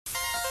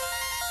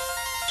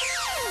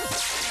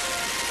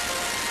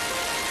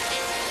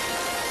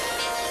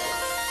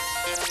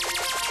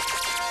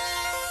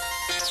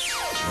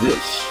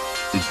This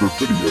is the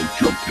Video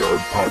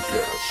Junkyard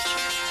Podcast.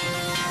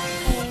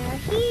 They're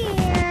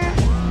here.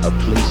 A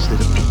place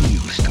that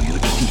appeals to your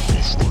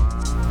deepest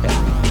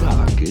and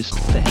darkest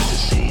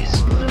fantasies.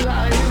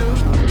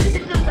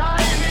 It's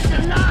alive!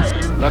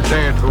 The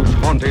dead whose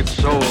haunted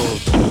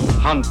souls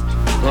hunt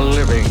the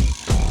living.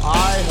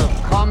 I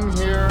have come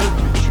here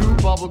to chew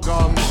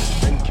bubblegum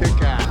and kick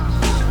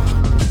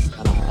ass.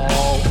 And I'm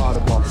all out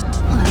of bubblegum.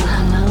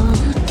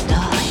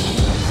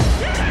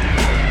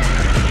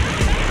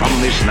 From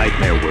this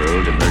nightmare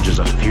world emerges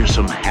a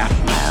fearsome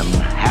half-man,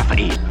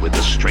 half-ape with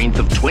the strength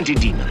of 20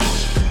 demons.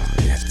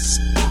 It's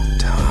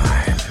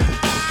time.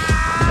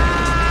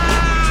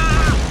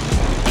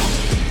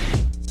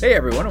 Hey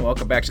everyone, and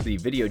welcome back to the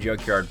Video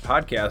Junkyard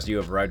Podcast. You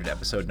have arrived at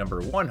episode number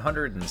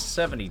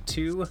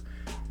 172.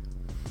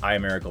 I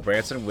am Eric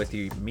Branson. With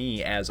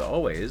me, as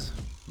always,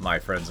 my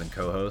friends and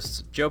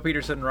co-hosts, Joe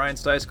Peterson and Ryan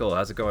Steiskell.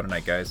 How's it going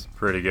tonight, guys?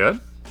 Pretty good.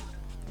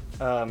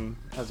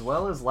 As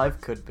well as life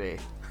could be.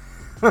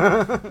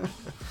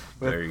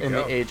 There you in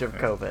go. the age of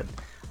COVID.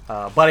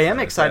 But I am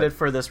excited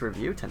for this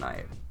review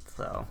tonight.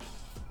 So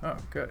Oh,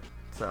 good.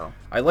 So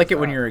I like it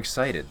when you're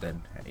excited.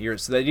 Then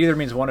so that either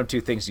means one of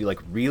two things: you like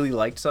really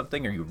liked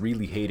something, or you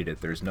really hated it.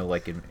 There's no well,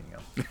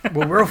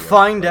 we'll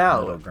find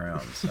out. Middle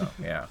ground. So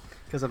yeah,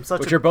 because I'm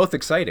such. But you're both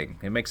exciting.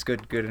 It makes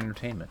good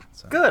entertainment.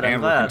 So. Good. And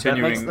I'm we're glad.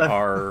 continuing That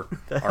our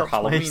helps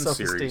Halloween my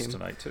series self-esteem.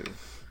 tonight too.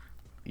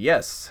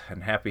 Yes,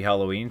 and happy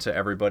Halloween to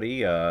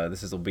everybody.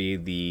 This will be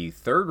the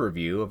third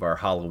review of our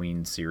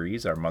Halloween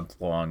series, our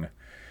month-long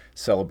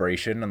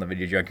celebration on the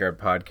Video Junkyard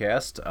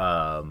Podcast.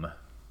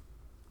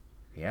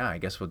 Yeah, I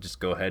guess we'll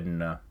just go ahead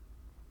and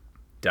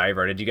dive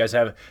right in. Do you guys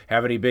have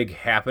any big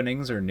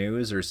happenings or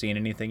news or seen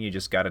anything you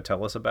just got to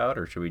tell us about,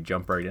 or should we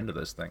jump right into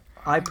this thing?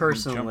 I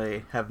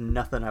personally have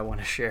nothing I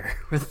want to share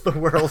with the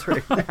world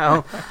right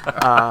now.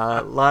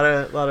 A lot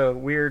of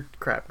weird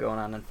crap going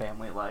on in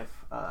family life.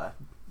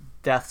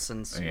 Deaths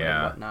and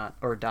whatnot,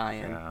 or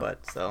dying, but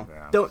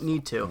don't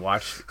need to.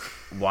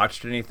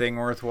 Watched anything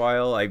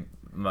worthwhile?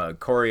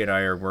 Corey and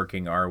I are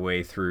working our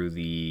way through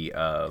the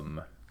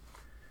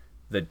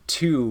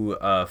two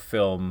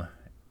film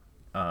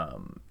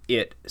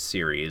It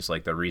series,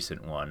 like the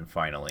recent one.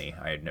 Finally,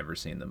 I had never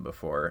seen them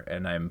before,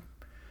 and I'm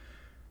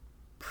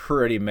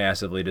pretty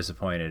massively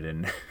disappointed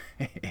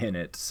in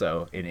it.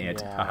 So in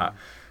it,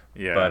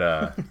 Yeah.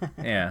 But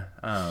yeah,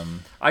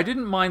 I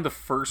didn't mind the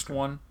first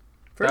one.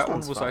 That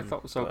one was I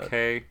thought was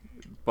okay,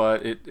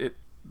 but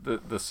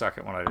the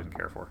second one I didn't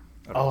care for.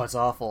 Oh, it's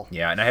awful.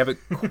 Yeah, and I haven't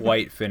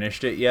quite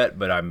finished it yet,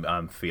 but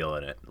I'm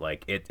feeling it.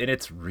 Like and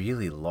it's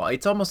really long.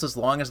 It's almost as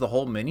long as the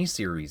whole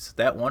miniseries.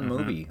 That one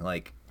movie,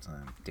 like,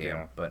 damn.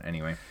 Yeah. But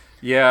anyway.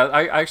 Yeah,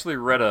 I actually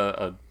read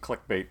a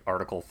clickbait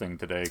article thing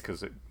today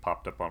because it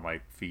popped up on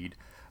my feed.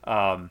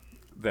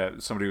 That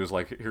somebody was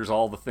like, "Here's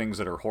all the things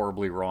that are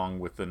horribly wrong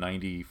with the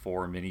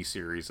 '94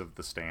 miniseries of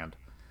The Stand,"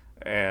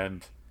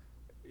 and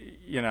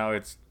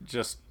it's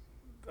just.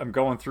 I'm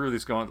going through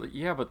these going,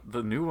 yeah, but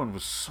the new one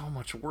was so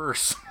much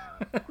worse.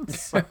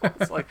 So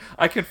it's like,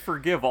 I can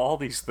forgive all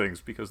these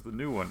things because the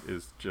new one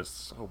is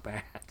just so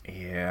bad.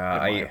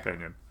 Yeah, in my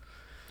opinion.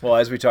 Well,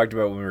 as we talked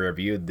about when we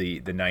reviewed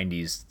the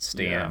 90s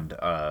Stand,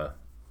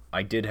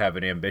 I did have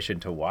an ambition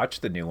to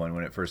watch the new one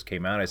when it first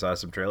came out. I saw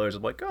some trailers.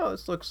 I'm like, oh,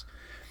 this looks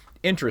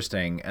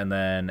interesting. And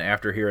then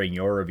after hearing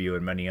your review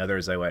and many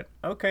others, I went,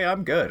 okay,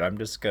 I'm good. I'm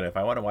just going to, if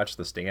I want to watch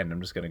The Stand,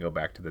 I'm just going to go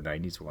back to the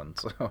 90s one.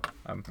 So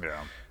I'm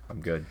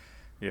good.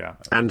 Yeah.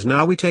 And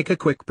now we take a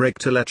quick break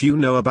to let you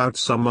know about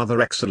some other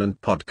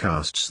excellent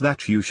podcasts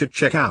that you should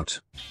check out.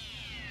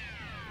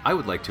 I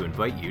would like to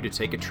invite you to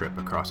take a trip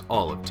across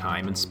all of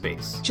time and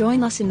space.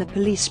 Join us in the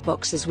police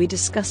box as we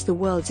discuss the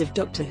worlds of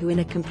Doctor Who in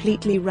a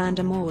completely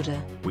random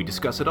order. We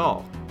discuss it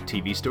all.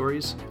 TV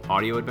stories,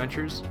 audio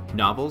adventures,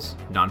 novels,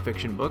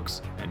 nonfiction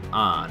books, and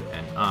on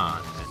and on.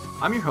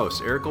 I'm your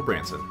host, Eric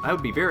Branson. I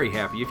would be very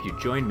happy if you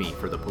joined me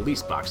for the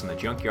Police Box in the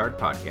Junkyard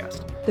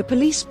Podcast. The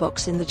Police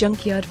Box in the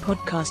Junkyard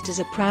Podcast is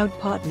a proud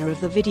partner of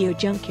the Video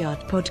Junkyard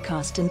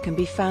Podcast and can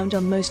be found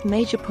on most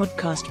major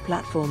podcast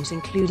platforms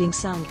including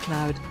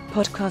SoundCloud,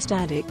 Podcast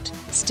Addict,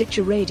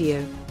 Stitcher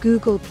Radio,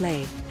 Google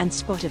Play, and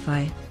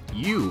Spotify.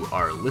 You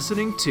are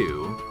listening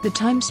to the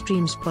Time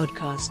Streams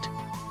Podcast.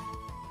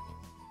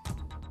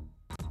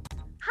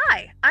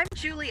 Hi, I'm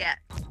Juliet.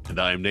 And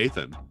I'm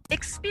Nathan.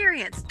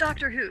 Experience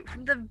Doctor Who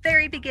from the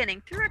very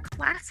beginning through a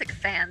classic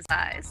fan's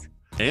eyes.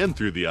 And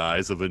through the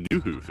eyes of a new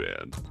Who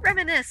fan.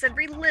 Reminisce and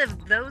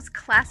relive those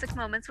classic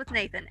moments with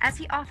Nathan as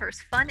he offers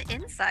fun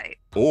insight.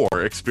 Or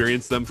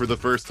experience them for the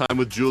first time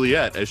with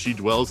Juliet as she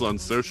dwells on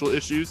social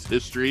issues,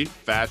 history,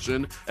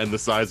 fashion, and the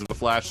size of a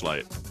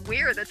flashlight.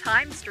 We're the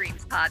Time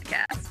Streams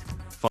Podcast.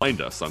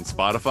 Find us on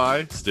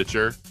Spotify,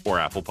 Stitcher, or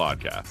Apple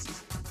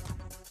Podcasts.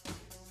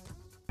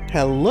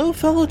 Hello,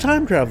 fellow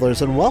time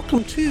travelers, and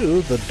welcome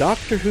to the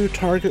Doctor Who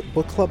Target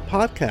Book Club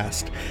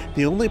podcast,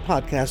 the only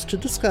podcast to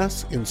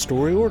discuss, in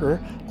story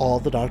order, all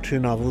the Doctor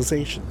Who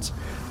novelizations.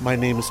 My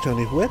name is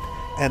Tony Whitt,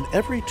 And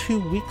every 2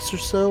 weeks or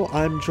so,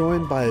 I'm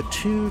joined by a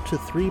 2 to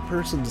 3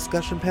 person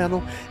discussion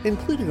panel,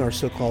 including our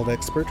so-called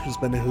expert who's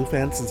been a Who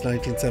fan since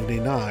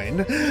 1979.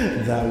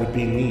 That would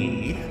be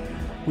me.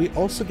 We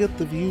also get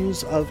the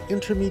views of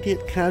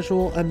intermediate,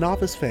 casual, and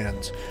novice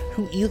fans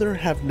who either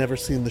have never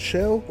seen the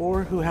show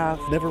or who have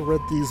never read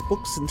these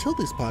books until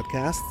these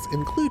podcasts,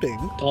 including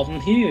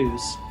Dalton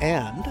Hughes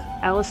and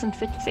Allison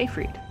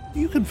Fitz-Seyfried.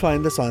 You can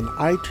find us on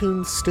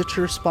iTunes,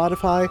 Stitcher,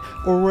 Spotify,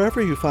 or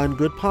wherever you find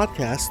good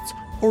podcasts,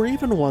 or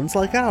even ones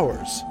like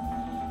ours.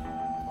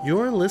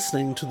 You're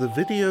listening to the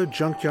Video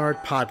Junkyard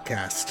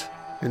Podcast.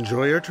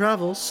 Enjoy your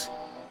travels.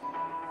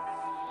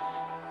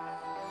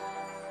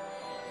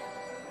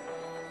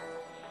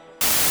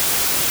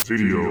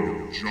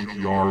 Video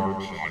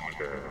Junkyard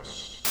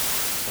Podcast.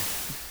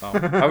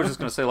 I was just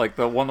going to say, like,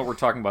 the one that we're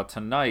talking about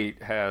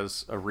tonight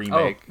has a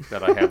remake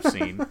that I have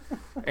seen,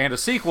 and a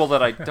sequel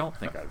that I don't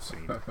think I've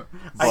seen.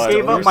 I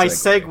gave up my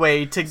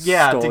segue to,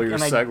 Stole your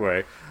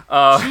segue.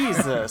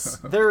 Jesus,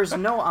 there is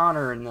no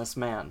honor in this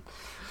man.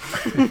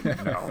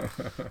 No.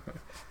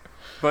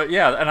 But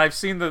yeah, and I've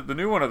seen the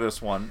new one of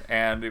this one,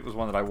 and it was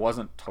one that I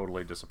wasn't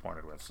totally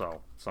disappointed with.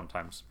 So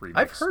sometimes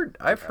remakes.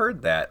 I've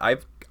heard that. I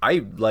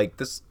like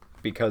this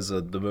because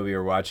of the movie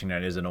we're watching.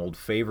 That is an old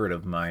favorite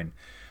of mine.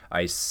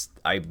 I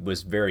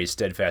was very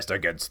steadfast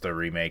against the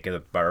remake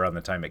around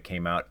the time it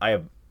came out. I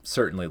have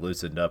certainly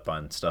loosened up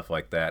on stuff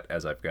like that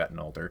as I've gotten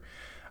older.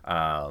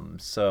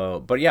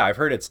 But yeah, I've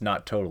heard it's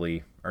not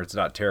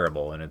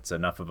terrible, and it's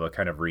enough of a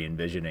kind of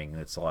re-envisioning.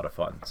 It's a lot of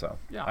fun. So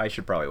yeah, I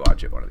should probably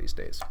watch it one of these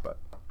days. But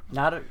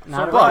not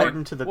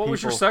according to the people. What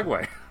was your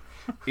segue?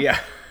 Yeah.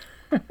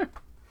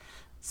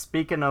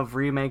 Speaking of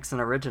remakes and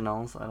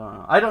originals,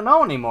 I don't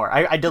know anymore.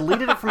 I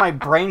deleted it from my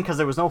brain because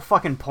there was no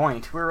fucking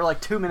point. We were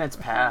like 2 minutes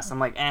past. I'm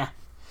like,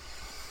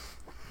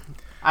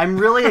 I'm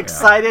really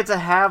excited to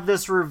have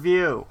this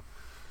review.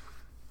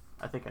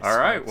 I think I All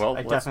right, well,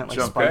 let's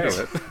jump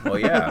into it. Well,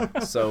 yeah.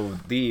 So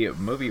the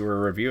movie we're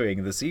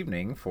reviewing this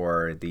evening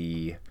for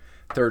the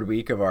third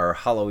week of our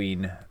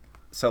Halloween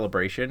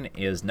celebration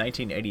is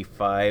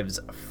 1985's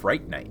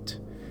Fright Night.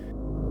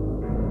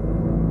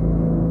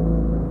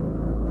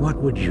 What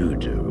would you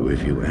do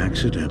if you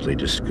accidentally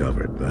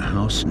discovered the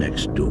house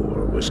next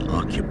door was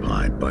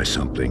occupied by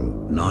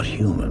something not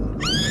human?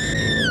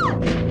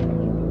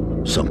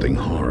 Something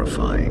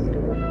horrifying.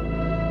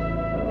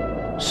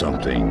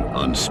 Something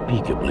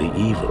unspeakably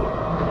evil.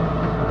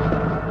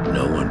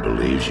 No one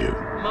believes you.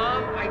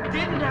 Mom, I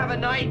didn't have a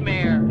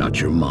nightmare. Not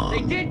your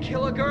mom. They did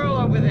kill a girl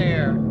over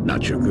there.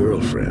 Not your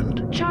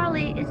girlfriend.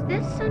 Charlie, is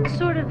this some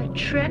sort of a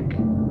trick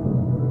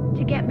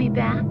to get me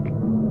back?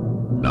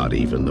 Not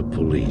even the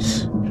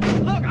police.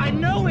 Look, I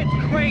know it's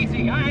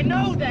crazy. I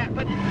know that,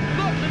 but look,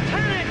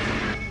 Lieutenant!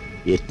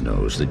 It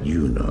knows that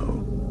you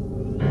know.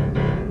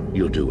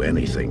 You'll do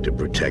anything to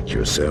protect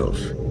yourself.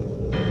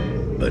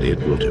 But it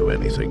will do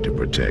anything to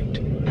protect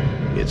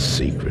its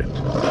secret.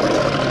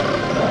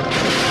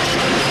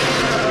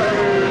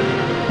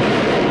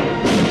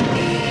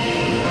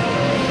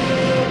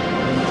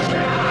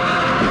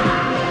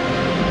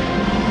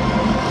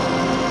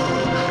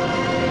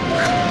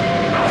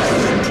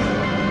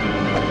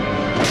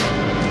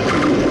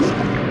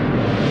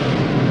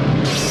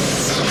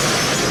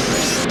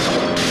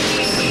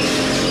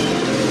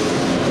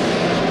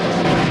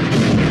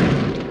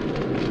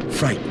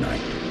 Fright Night.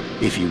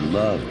 If you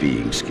love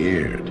being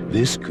scared,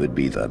 this could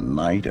be the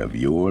night of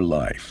your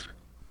life.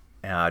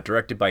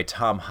 Directed by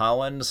Tom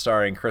Holland,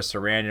 starring Chris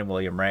Sarandon,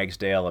 William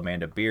Ragsdale,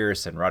 Amanda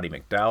Bierce, and Roddy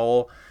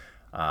McDowell.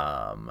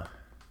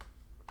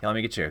 Let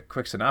me get you a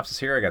quick synopsis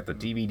here. I got the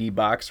DVD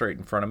box right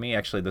in front of me.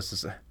 Actually, this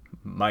is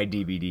my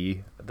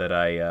DVD that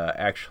I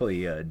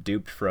actually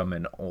duped from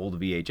an old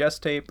VHS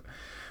tape.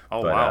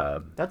 Oh,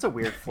 wow. That's a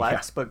weird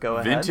flex, but go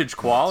ahead. Vintage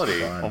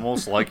quality,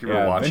 almost like you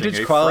were watching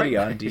vintage quality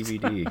on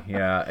DVD.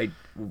 Yeah,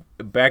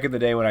 back in the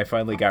day when I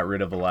finally got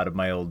rid of a lot of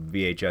my old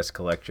VHS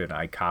collection,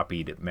 I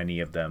copied many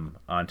of them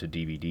onto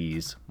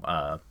DVDs.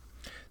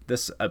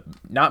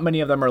 Not many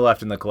of them are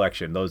left in the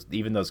collection.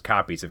 Even those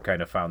copies have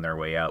kind of found their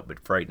way out,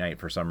 but Fright Night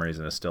for some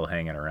reason is still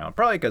hanging around,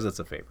 probably because it's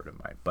a favorite of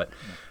mine. But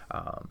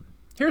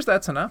here's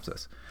that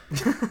synopsis.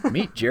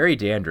 Meet Jerry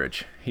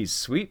Dandridge. He's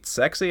sweet,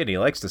 sexy, and he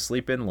likes to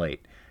sleep in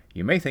late.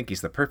 You may think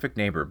he's the perfect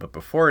neighbor, but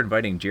before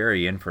inviting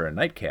Jerry in for a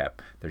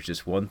nightcap, there's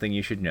just one thing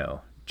you should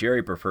know.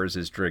 Jerry prefers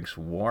his drinks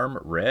warm,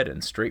 red,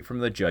 and straight from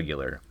the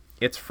jugular.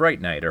 It's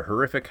Fright Night, a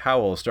horrific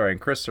howl starring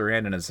Chris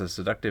Sarandon as a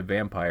seductive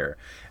vampire,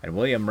 and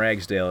William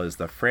Ragsdale is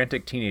the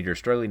frantic teenager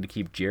struggling to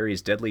keep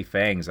Jerry's deadly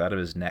fangs out of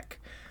his neck.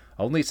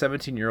 Only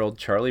 17-year-old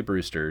Charlie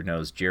Brewster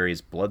knows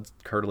Jerry's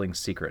blood-curdling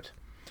secret.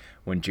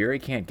 When Jerry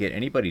can't get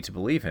anybody to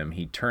believe him,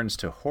 he turns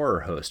to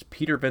horror host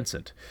Peter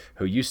Vincent,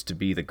 who used to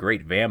be the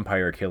great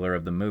vampire killer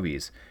of the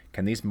movies.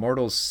 Can these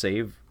mortals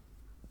save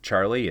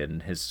Charlie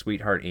and his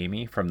sweetheart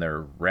Amy from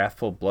their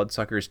wrathful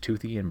bloodsucker's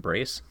toothy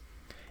embrace?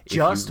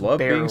 Just if you love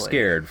barely. being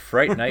scared,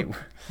 Fright Night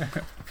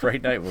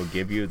will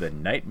give you the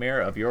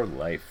nightmare of your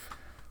life.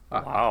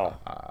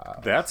 Wow.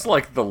 That's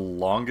like the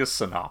longest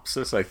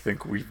synopsis I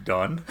think we've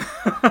done.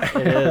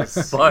 It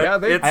is. But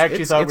yeah, I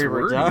actually thought we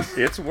were done.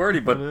 It's wordy,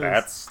 but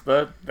that's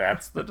the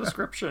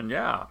description,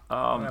 yeah.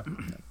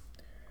 And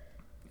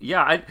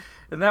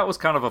that was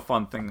kind of a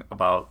fun thing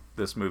about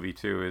this movie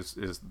too,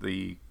 is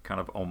the kind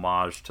of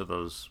homage to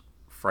those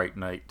Fright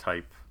Night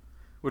type,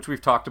 which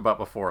we've talked about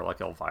before, like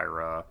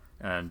Elvira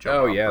and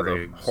Joan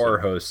the horror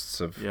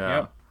hosts of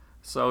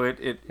So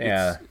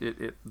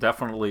it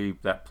definitely,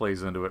 that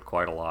plays into it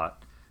quite a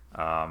lot.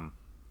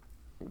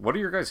 What are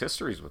your guys'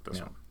 histories with this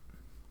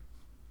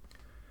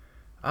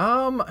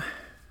one?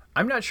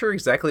 I'm not sure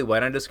exactly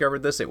when I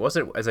discovered this. It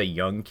wasn't as a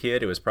young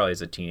kid. It was probably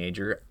as a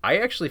teenager. I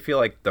actually feel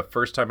like the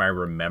first time I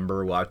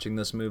remember watching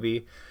this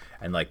movie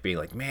and like being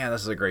like, man,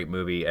 this is a great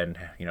movie, and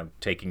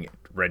taking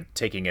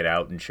it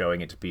out and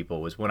showing it to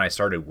people was when I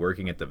started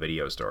working at the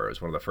video store. It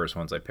was one of the first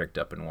ones I picked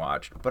up and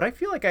watched. But I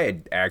feel like I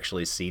had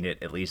actually seen it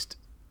at least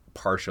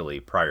partially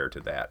prior to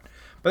that.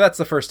 But that's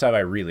the first time I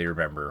really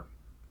remember,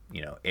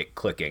 it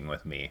clicking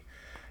with me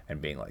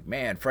and being like,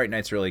 man, Fright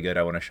Night's really good.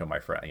 I want to show my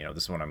friend.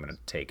 This is one I'm going to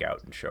take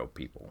out and show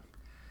people.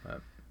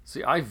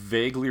 See, I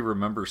vaguely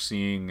remember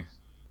seeing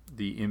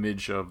the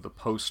image of the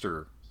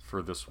poster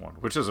for this one,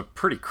 which is a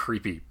pretty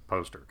creepy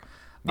poster.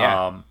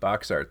 Yeah,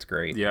 box art's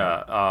great.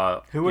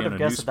 Yeah. Who would have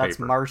guessed that that's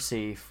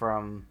Marcy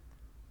from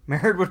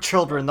Married with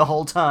Children the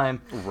whole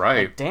time?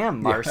 Right. Like,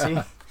 damn, Marcy.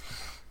 Yeah.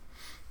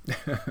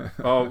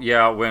 Oh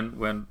yeah,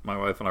 when my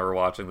wife and I were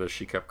watching this,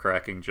 she kept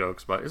cracking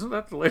jokes about, isn't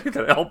that the lady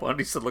that Al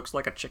Bundy said looks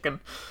like a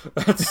chicken?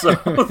 So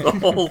the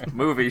whole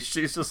movie,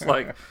 she's just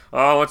like,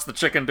 oh, what's the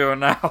chicken doing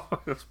now?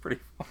 It's pretty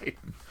funny.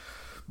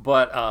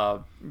 But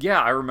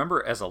I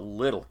remember as a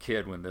little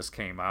kid when this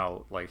came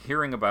out, like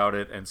hearing about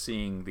it and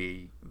seeing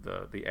the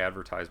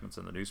advertisements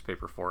in the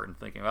newspaper for it and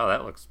thinking, oh,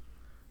 that looks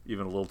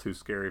even a little too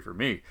scary for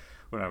me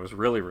when I was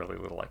really, really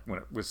little, like when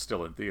it was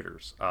still in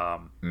theaters.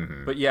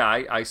 But yeah,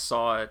 I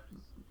saw it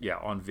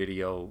on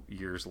video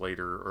years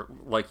later, or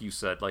like you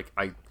said, like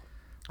I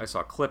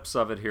saw clips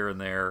of it here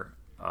and there.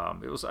 I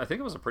think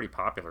it was a pretty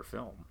popular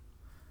film.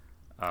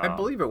 I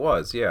believe it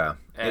was, yeah.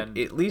 And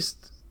at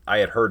least I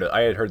had heard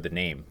the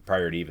name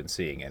prior to even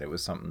seeing it. It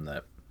was something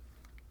that,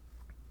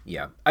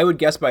 I would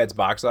guess by its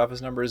box office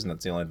numbers, and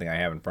that's the only thing I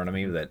have in front of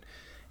me, that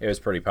it was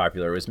pretty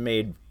popular. It was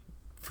made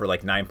for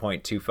like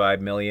 $9.25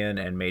 million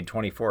and made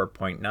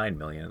 $24.9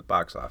 million at the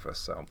box office,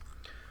 so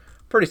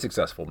pretty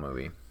successful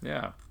movie.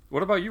 Yeah.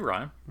 What about you,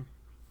 Ryan?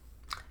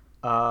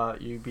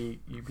 You'd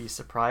be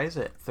surprised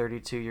at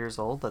 32 years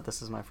old that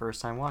this is my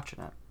first time watching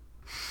it.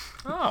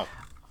 Oh.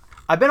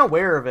 I've been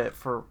aware of it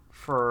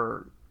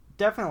for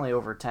definitely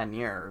over 10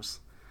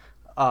 years.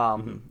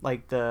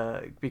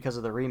 Because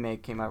of the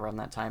remake came out around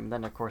that time. And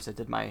then of course I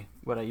did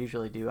what I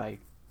usually do. I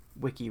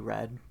wiki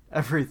read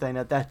everything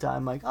at that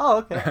time. Like, oh,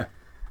 okay.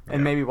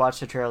 And maybe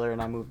watched the trailer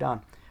and I moved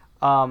on.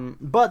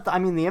 But I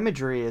mean, the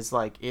imagery is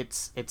like,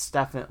 it's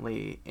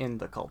definitely in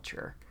the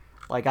culture.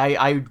 Like,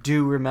 I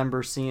do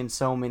remember seeing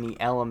so many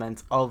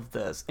elements of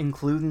this,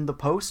 including the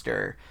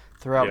poster,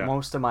 throughout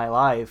most of my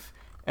life.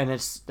 And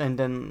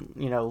then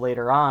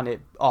later on,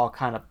 it all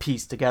kind of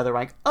pieced together.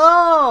 Like,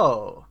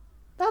 oh,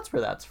 that's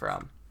where that's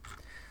from.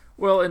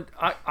 Well, and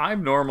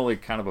I'm normally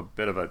kind of a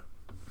bit of a,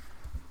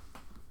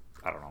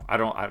 I don't know. I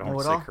don't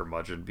say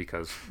curmudgeon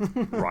because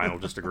Ryan will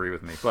just agree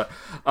with me. But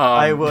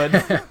I would.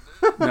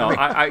 No,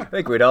 I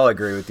think we'd all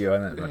agree with you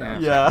on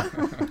that. Yeah.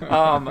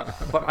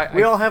 But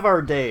we all have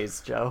our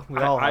days, Joe.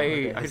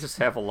 I just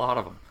have a lot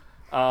of them.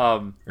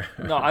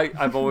 No,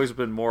 I've always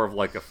been more of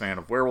like a fan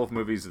of werewolf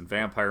movies and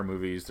vampire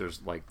movies.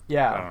 There's like,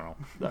 I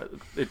don't know.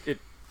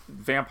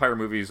 Vampire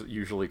movies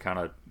usually kind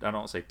of, I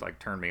don't say like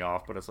turn me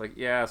off, but it's like,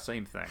 yeah,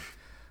 same thing.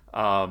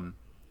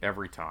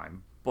 Every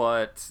time.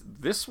 But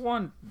this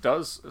one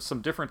does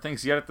some different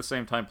things, yet at the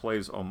same time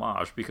plays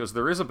homage, because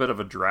there is a bit of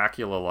a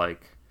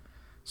Dracula-like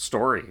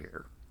story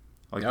here.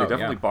 Like, they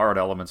definitely borrowed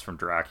elements from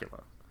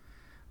Dracula.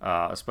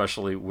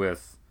 Especially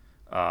with,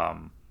 the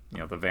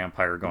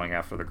vampire going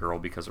after the girl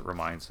because it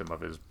reminds him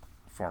of his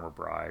former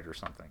bride or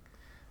something.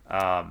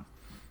 That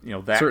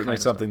certainly kind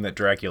of something that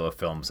Dracula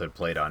films had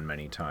played on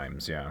many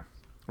times, yeah.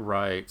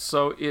 Right.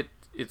 So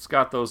it's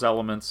got those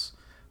elements,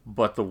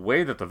 but the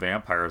way that the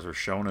vampires are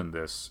shown in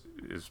this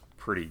is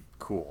pretty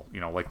cool.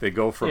 Like they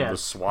go from the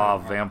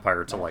suave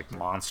vampire to like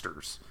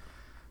monsters,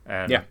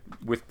 and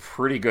with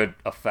pretty good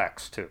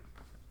effects too.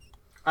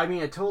 I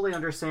mean, I totally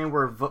understand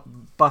where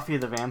Buffy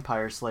the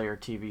Vampire Slayer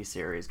TV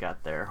series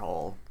got their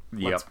whole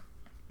let's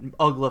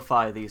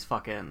uglify these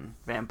fucking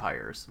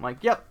vampires. I'm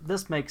like, yep,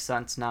 this makes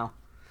sense now.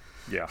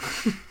 Yeah.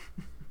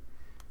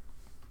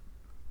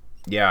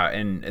 Yeah,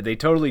 and they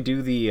totally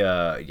do the,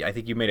 I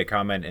think you made a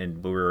comment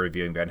when we were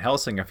reviewing Van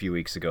Helsing a few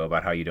weeks ago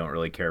about how you don't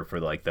really care for,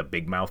 like, the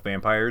big mouth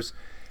vampires.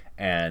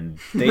 And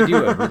they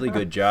do a really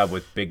good job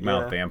with big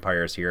mouth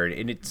vampires here.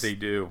 And they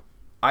do.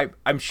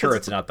 I'm sure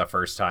it's not the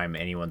first time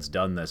anyone's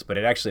done this, but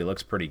it actually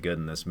looks pretty good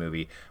in this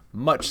movie.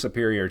 Much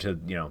superior to,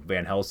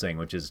 Van Helsing,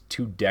 which is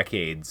 2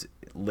 decades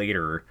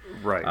later.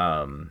 Right.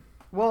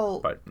 Well...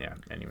 But, yeah,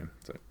 anyway.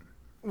 So.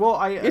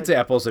 Well, it's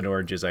apples and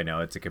oranges. I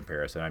know it's a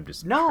comparison. I'm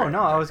just no.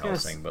 I was gonna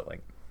say, but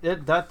like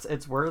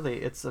it's worthy.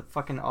 It's a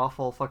fucking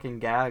awful fucking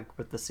gag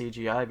with the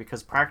CGI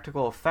because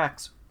practical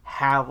effects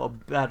have a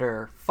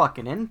better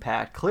fucking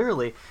impact.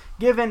 Clearly,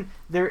 given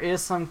there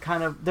is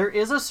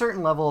a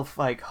certain level of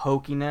like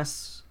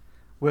hokiness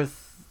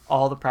with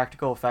all the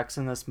practical effects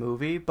in this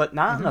movie, but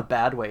not in a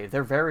bad way.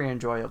 They're very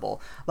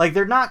enjoyable. Like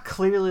they're not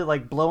clearly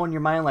like blowing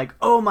your mind like,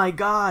 oh my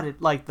god,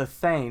 like the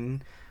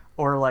Thing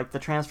or like the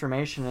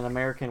transformation in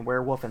American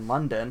Werewolf in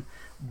London,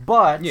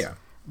 but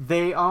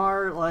they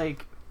are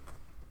like,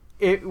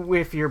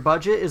 if your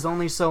budget is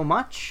only so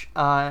much,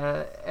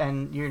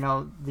 and you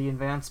know the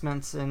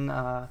advancements in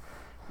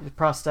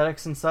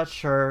prosthetics and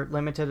such are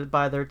limited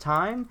by their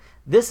time,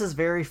 this is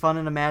very fun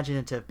and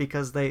imaginative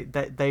because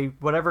they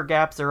whatever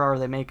gaps there are,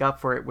 they make up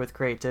for it with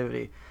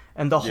creativity.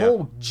 And the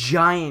whole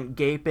giant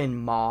gaping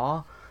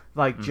maw,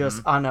 like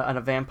just on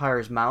a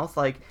vampire's mouth,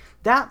 like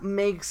that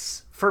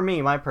makes, for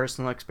me, my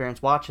personal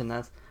experience watching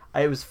this,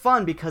 it was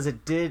fun because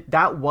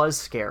that was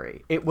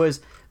scary. It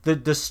was the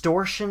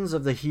distortions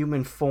of the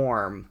human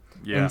form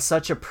in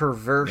such a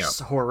perverse,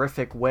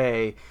 horrific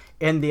way.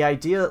 And the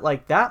idea,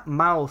 like, that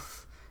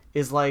mouth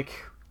is, like,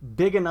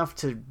 big enough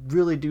to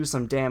really do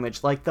some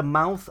damage. Like the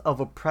mouth of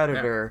a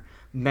predator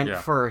meant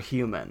for a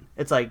human.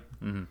 It's, like,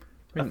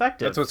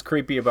 effective. That's what's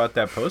creepy about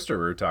that poster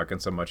we were talking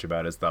so much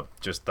about is the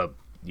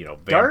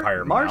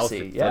vampire mouth.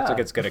 It looks like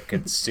it's going to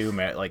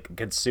consume it, like,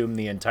 consume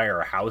the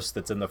entire house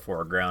that's in the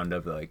foreground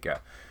of, like,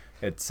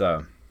 it's,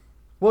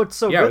 well, it's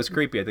so it was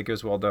creepy. I think it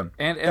was well done.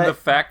 And the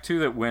fact, too,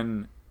 that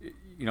when,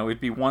 you know,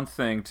 it'd be one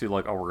thing to,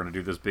 like, oh, we're going to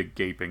do this big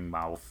gaping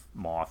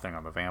maw thing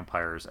on the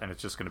vampires, and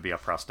it's just going to be a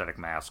prosthetic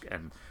mask,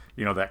 and,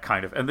 you know, that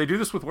kind of... And they do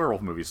this with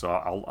werewolf movies, so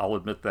I'll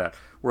admit that,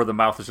 where the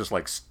mouth is just,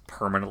 like,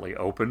 permanently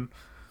open.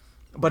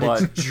 But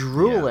it's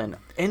drooling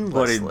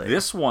endlessly. But in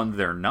this one,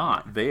 they're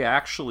not. They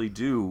actually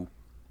do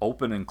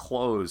open and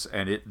close,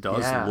 and it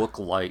does look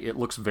like... It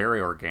looks very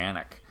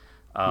organic.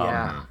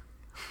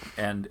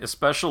 And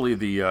especially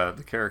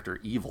the character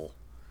Evil.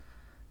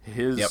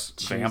 His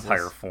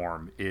vampire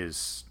form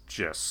is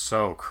just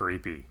so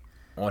creepy.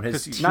 On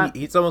his teeth,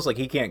 it's almost like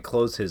he can't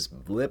close his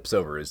lips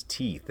over his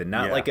teeth, and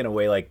not like in a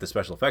way like the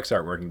special effects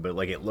aren't working, but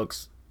like it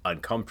looks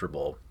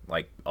uncomfortable,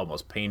 like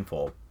almost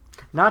painful.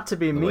 Not to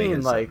be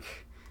mean, like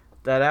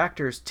that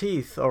actor's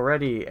teeth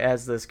already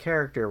as this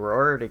character were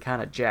already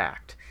kind of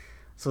jacked.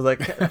 So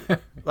like,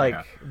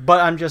 but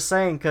I'm just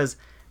saying because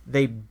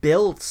they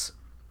built,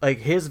 like,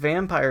 his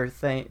vampire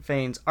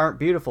fangs aren't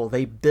beautiful.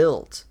 They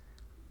built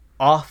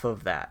off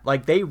of that.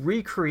 Like, they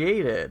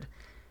recreated,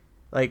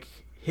 like,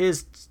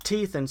 his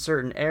teeth in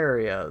certain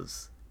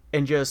areas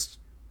and just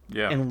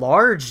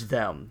enlarged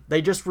them.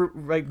 They just,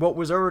 like, what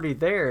was already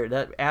there,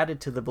 that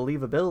added to the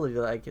believability.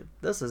 Like,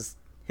 this is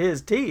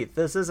his teeth.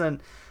 This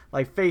isn't,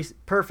 like,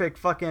 perfect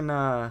fucking,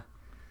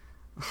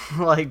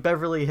 like,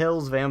 Beverly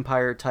Hills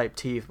vampire type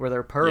teeth where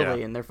they're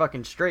pearly and they're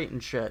fucking straight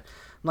and shit.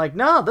 I'm like,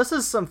 no, this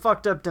is some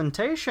fucked up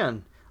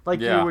dentation. Like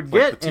you would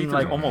get the teeth in,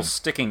 like, are almost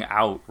sticking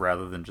out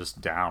rather than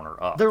just down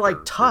or up. They're like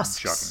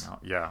tusks.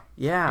 Out. Yeah.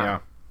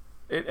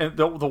 And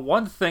the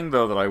one thing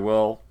though that I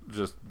will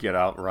just get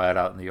right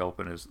out in the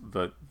open is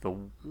the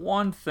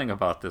one thing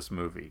about this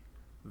movie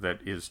that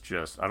is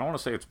just, I don't want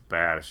to say it's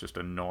bad, it's just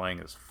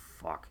annoying as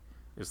fuck,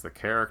 is the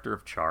character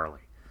of Charlie.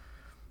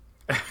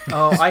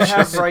 Oh, I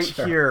have right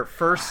here,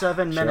 first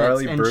 7 minutes,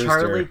 Charlie and Brewster.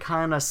 Charlie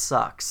kind of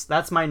sucks.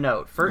 That's my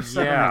note. First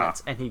 7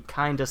 minutes, and he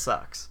kind of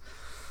sucks.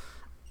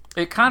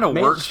 It kind of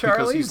works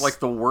because he's like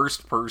the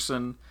worst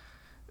person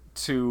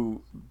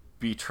to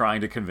be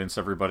trying to convince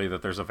everybody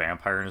that there's a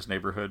vampire in his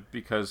neighborhood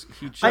because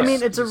he just... I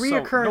mean, it's a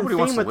reoccurring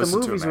theme with the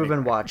movies we've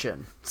been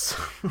watching.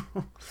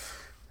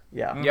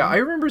 Yeah, I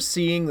remember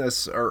seeing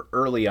this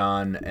early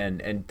on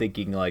and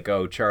thinking like,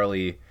 oh,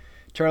 Charlie's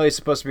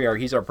supposed to be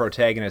he's our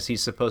protagonist.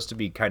 He's supposed to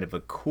be kind of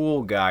a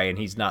cool guy, and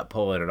he's not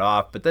pulling it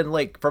off. But then,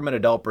 like, from an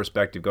adult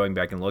perspective, going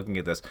back and looking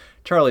at this,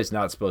 Charlie's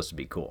not supposed to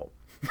be cool.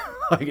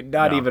 Like,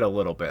 not even a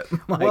little bit.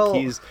 Like, well,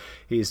 he's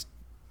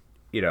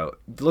you know,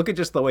 look at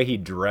just the way he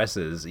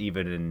dresses,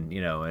 even in,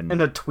 you know, and in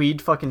a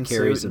tweed fucking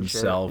carries suit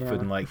himself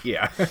and like, he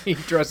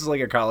dresses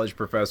like a college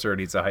professor, and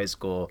he's a high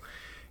school,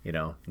 you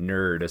know,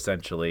 nerd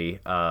essentially.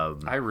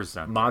 I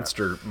resent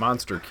monster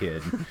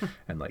kid,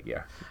 and like,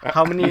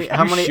 How many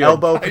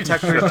elbow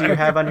protectors do you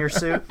have on your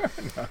suit?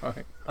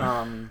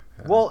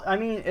 Well, I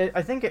mean,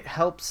 I think it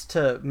helps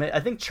I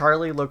think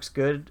Charlie looks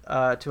good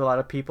to a lot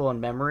of people in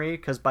memory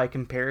because by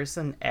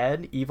comparison,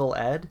 Evil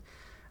Ed,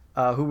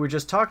 who we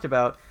just talked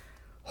about,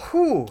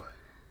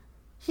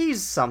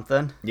 he's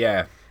something.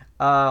 Yeah.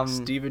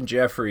 Stephen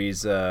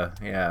Jeffries,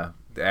 the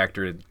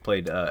actor that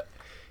played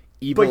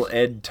Evil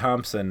Ed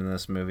Thompson in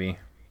this movie.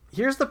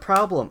 Here's the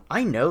problem.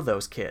 I know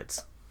those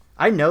kids.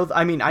 I know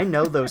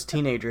those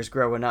teenagers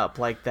growing up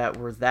like that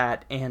were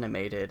that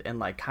animated and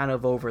like kind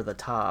of over the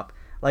top.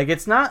 Like,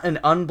 it's not an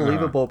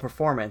unbelievable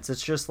performance.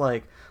 It's just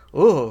like,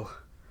 ooh.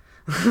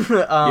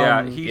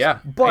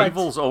 But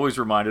Evil's always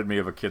reminded me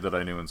of a kid that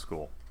I knew in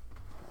school.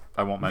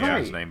 I won't mention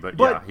his name,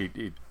 but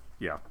he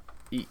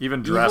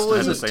even dressed and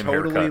had the same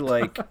totally haircut.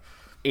 Like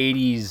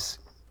 '80s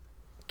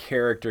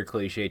character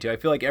cliche too. I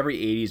feel like every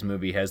 '80s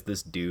movie has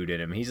this dude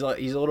in him. He's a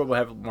little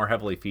bit more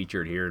heavily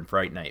featured here in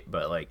Fright Night,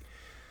 but like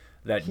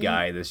that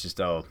guy that's just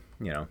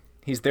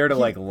he's there to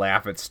like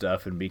laugh at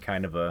stuff and be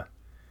kind of a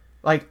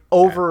like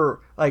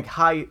over like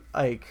high,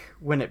 like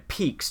when it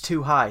peaks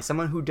too high.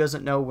 Someone who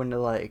doesn't know when to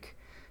like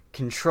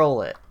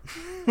control it,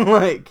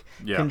 like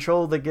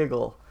control the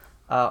giggle.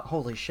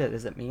 Holy shit!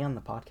 Is it me on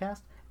the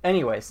podcast?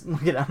 Anyways,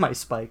 look at my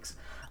spikes.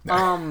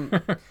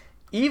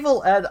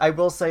 Evil Ed, I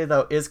will say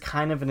though, is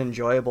kind of an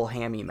enjoyable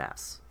hammy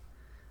mess.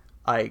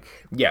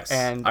 Like yes,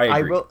 and I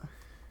agree.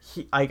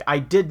 I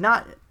did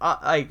not.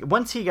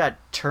 Once he got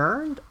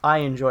turned, I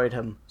enjoyed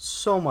him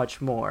so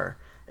much more,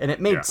 and it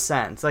made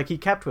sense. Like he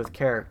kept with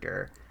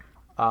character,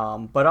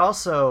 but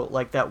also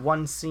like that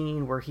one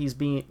scene where he's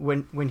being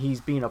when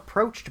he's being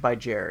approached by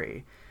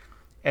Jerry,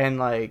 and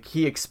like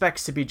he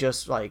expects to be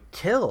just like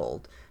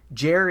killed.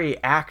 Jerry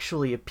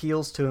actually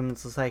appeals to him and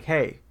says like,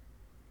 "Hey,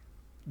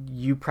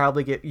 you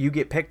probably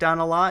get picked on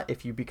a lot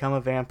if you become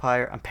a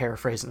vampire." I'm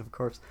paraphrasing, of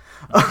course.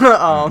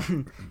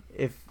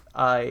 If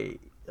I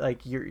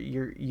like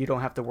you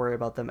don't have to worry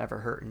about them ever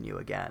hurting you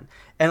again.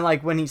 And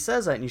like when he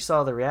says that and you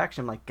saw the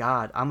reaction, I'm like,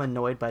 God, I'm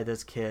annoyed by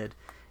this kid.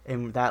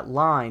 And that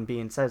line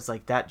being said, it's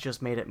like that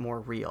just made it more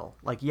real.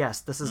 Like, yes,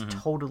 this is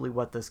totally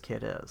what this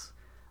kid is.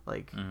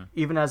 Like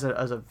even as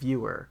a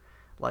viewer,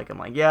 like I'm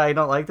like, yeah, I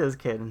don't like this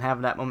kid, and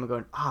having that moment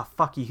going,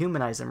 fuck, you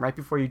humanized him right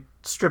before you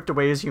stripped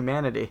away his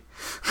humanity.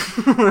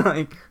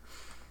 Like,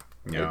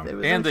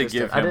 and they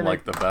give him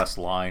like the best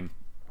line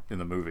in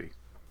the movie.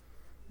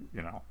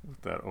 You know,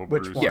 with that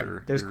Which one? Yeah,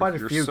 there's quite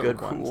a few so good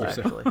cool. ones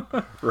actually.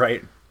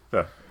 Right.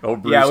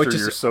 Brewster,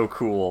 you're so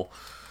cool.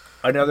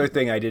 Another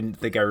thing I didn't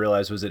think I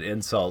realized was an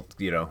insult.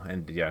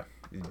 And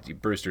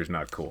Brewster's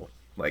not cool.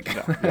 Like,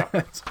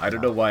 I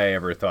don't know why I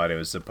ever thought it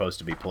was supposed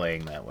to be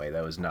playing that way.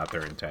 That was not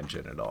their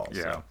intention at all.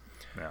 Yeah.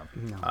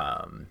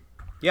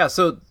 So.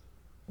 So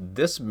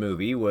this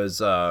movie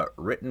was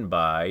written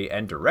by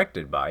and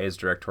directed by his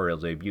directorial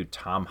debut,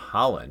 Tom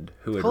Holland,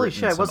 who had Holy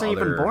shit, I wasn't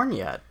even born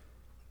yet.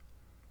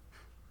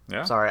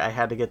 Yeah. Sorry, I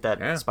had to get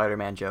that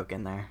Spider-Man joke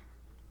in there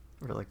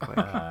really quick.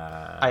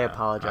 I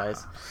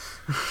apologize.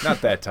 Not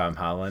that Tom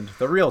Holland,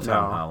 the real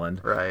Tom Holland,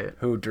 right?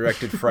 Who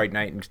directed Fright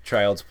Night and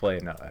Child's Play.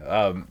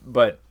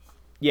 But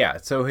yeah,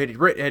 so he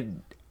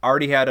had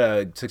already had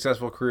a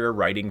successful career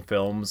writing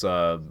films,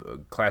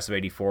 Class of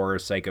 '84,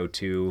 Psycho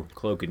 2,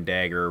 Cloak and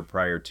Dagger,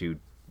 prior to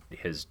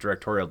his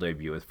directorial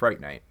debut with Fright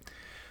Night.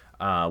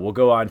 Will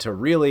go on to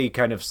really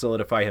kind of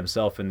solidify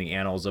himself in the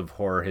annals of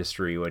horror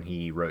history when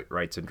he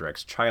writes and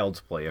directs Child's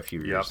Play a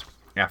few years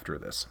after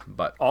this.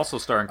 But also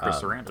starring Chris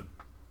Sarandon.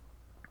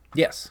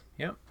 Yes.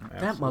 Yep.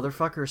 That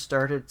motherfucker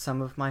started some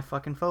of my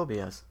fucking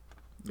phobias.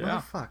 Yeah. What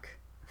the fuck?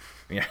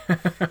 Yeah.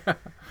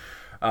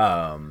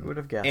 Would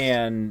have guessed.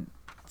 And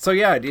so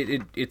yeah,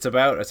 it's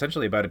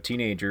essentially about a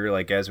teenager.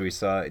 Like as we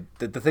saw,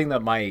 the thing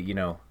that my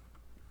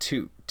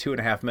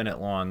 2.5 minute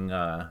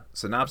long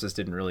synopsis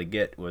didn't really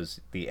get was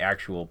the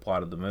actual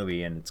plot of the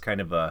movie, and it's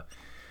kind of a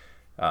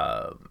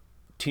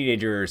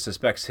teenager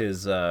suspects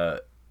his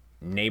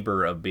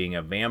neighbor of being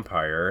a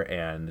vampire,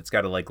 and it's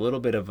got a little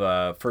bit of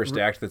a first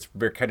act that's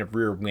kind of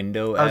Rear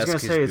Window-esque. I was gonna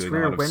say it's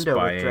Rear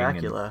Window with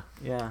Dracula.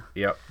 Yep.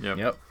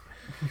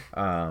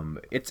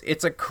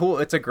 It's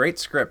a great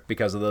script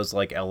because of those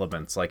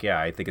elements.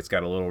 I think it's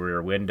got a little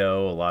Rear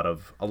Window, a lot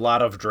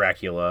of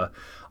Dracula,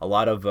 a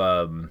lot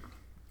of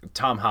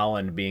Tom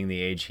Holland being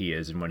the age he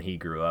is and when he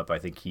grew up. I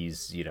think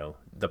he's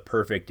the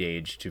perfect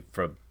age to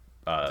have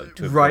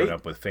grown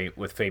up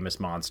with famous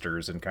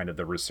monsters and kind of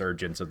the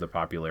resurgence of the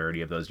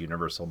popularity of those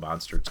Universal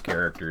Monsters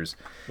characters.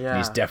 Yeah. And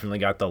he's definitely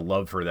got the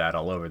love for that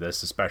all over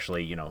this,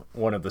 especially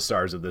one of the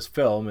stars of this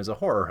film is a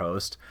horror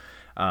host,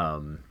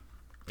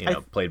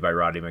 played by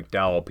Roddy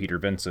McDowall, Peter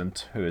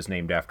Vincent, who is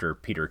named after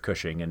Peter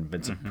Cushing and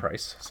Vincent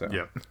Price. So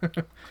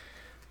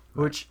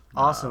which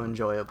also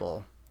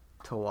enjoyable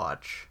to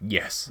watch.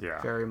 Yes.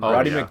 Yeah. Very much.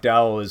 Roddy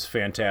McDowall is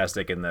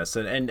fantastic in this.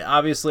 And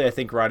obviously I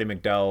think Roddy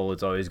McDowall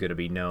is always going to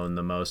be known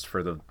the most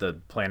for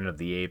the Planet of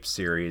the Apes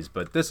series,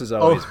 but this is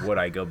always what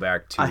I go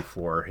back to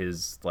for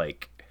his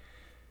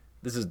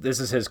this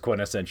is his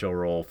quintessential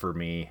role for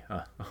me.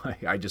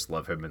 I just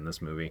love him in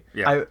this movie.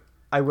 Yeah.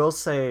 I will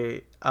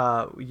say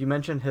you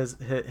mentioned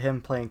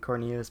him playing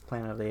Cornelius,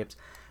 Planet of the Apes.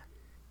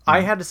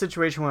 I had a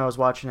situation when I was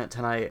watching it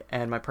tonight,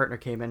 and my partner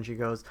came in and she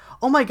goes,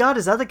 "Oh my god,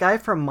 is that the guy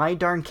from My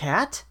Darn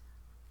Cat?"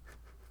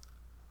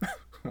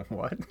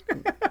 What?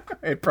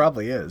 It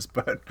probably is,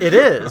 but it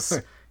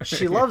is.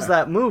 She loves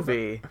that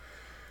movie,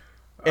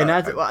 and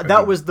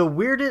that was the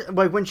weirdest.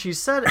 Like when she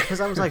said it,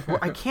 because I was like, well,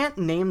 I can't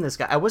name this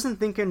guy. I wasn't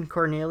thinking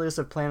Cornelius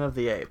of Planet of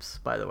the Apes.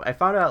 By the way, I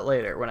found out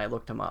later when I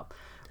looked him up.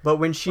 But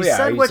when she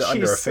said what she said,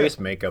 under a face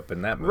makeup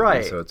in that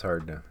movie, so it's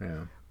hard to.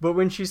 Yeah. But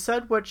when she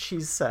said what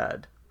she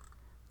said,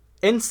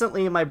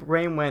 instantly my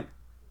brain went,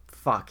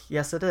 "Fuck,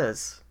 yes, it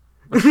is."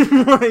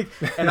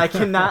 And I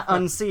cannot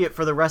unsee it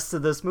for the rest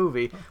of this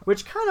movie,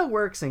 which kind of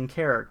works in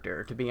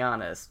character, to be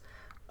honest.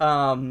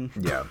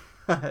 Yeah,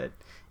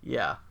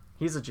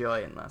 he's a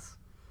joy in this.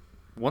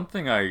 One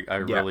thing I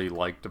really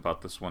liked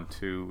about this one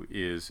too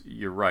is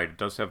you're right. It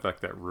does have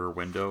like that rear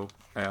window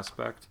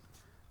aspect,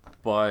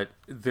 but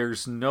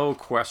there's no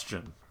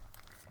question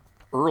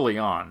early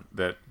on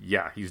that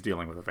he's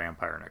dealing with a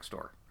vampire next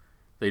door.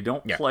 They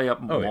don't play up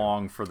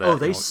long for that. Oh,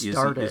 they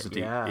start it.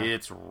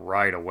 It's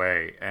right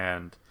away,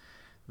 and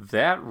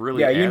that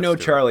really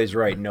Charlie's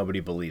right.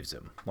 Nobody believes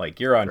him. Like,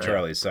 you're on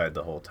Charlie's side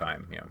the whole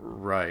time. Yeah,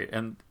 right.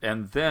 And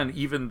then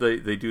even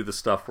they do the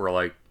stuff where,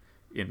 like,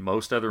 in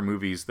most other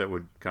movies that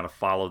would kind of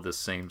follow this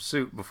same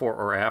suit before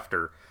or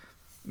after,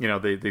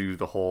 they do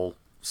the whole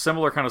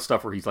similar kind of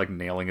stuff where he's like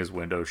nailing his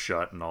window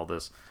shut and all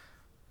this.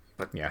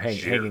 But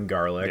hanging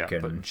garlic. Yeah,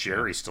 but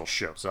Jerry still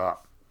shows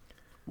up.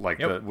 Like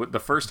the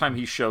first time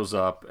he shows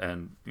up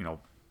and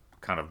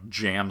kind of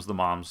jams the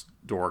mom's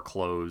door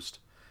closed,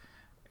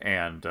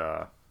 and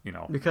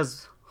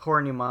because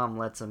horny mom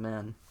lets him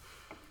in.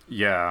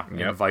 Yeah,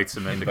 invites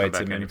him in to come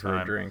back anytime. For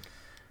a drink.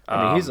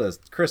 I mean,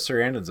 Chris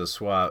Sarandon's a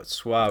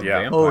suave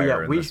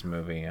vampire in this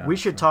movie. We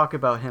should talk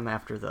about him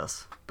after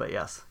this. But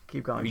yes,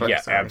 keep going.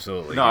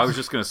 Absolutely. No, I was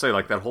just gonna say,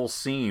 like, that whole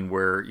scene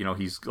where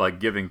he's like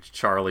giving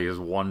Charlie his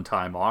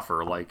one-time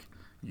offer, like,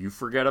 you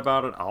forget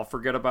about it, I'll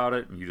forget about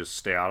it, and you just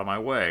stay out of my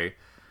way.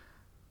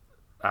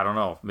 I don't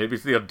know. Maybe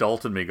it's the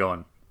adult in me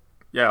going,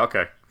 yeah,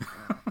 okay.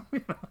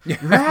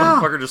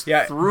 Motherfucker just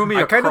threw me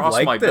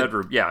across my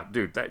bedroom. Yeah,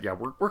 dude.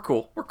 We're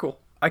cool. We're cool.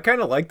 I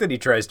kind of like that he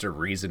tries to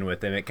reason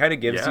with him. It kind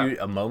of gives you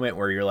a moment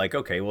where you're like,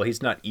 okay, well,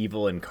 he's not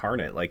evil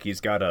incarnate. Like, he's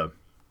got at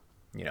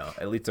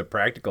least a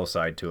practical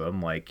side to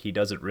him. Like, he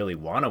doesn't really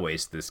want to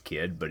waste this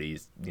kid, but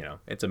he's,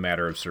 it's a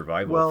matter of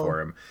survival for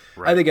him.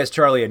 Right. I think as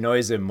Charlie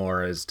annoys him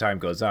more as time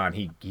goes on,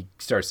 he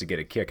starts to get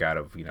a kick out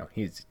of,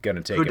 he's going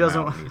to take him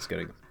out. And he's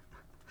going to...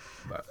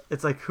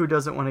 It's like, who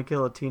doesn't want to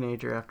kill a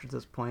teenager after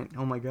this point?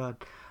 Oh my god.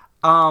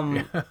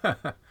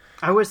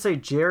 I would say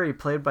Jerry,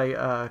 played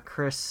by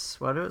Chris.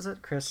 What was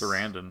it? Chris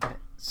Sarandon.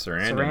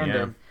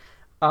 Sarandon.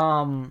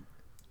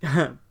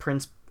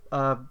 Prince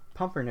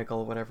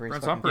Pumpernickel, whatever he's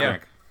called.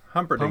 Humperdinck.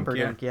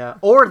 Humperdinck, yeah.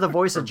 Or the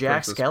voice of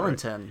Jack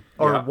Skellington,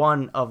 or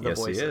one of the yes,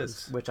 voices, he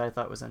is. which I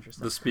thought was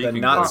interesting. The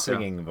not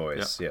singing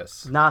voice,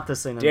 yes. Not the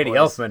singing Danny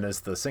voice. Elfman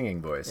is the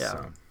singing voice. Yeah.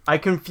 So. I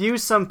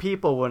confused some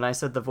people when I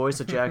said the voice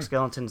of Jack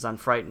Skellington's on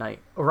Fright Night.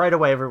 Right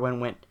away,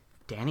 everyone went,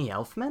 Danny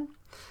Elfman?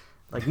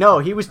 Like, no,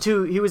 he was in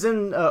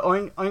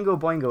Oingo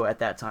Boingo at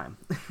that time.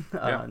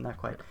 Not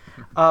quite.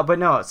 But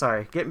no,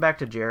 sorry. Getting back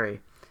to Jerry.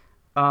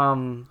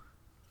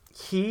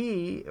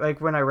 He,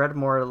 like, when I read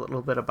a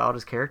little bit about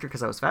his character,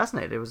 because I was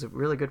fascinated, it was a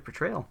really good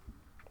portrayal.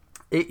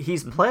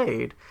 He's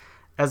played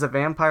as a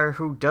vampire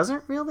who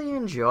doesn't really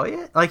enjoy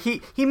it. Like,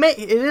 it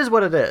is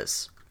what it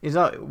is. He's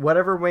not,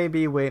 whatever may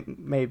be,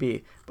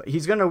 but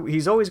he's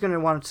always gonna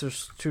want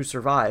to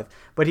survive.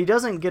 But he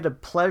doesn't get a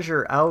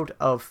pleasure out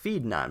of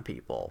feeding on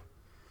people.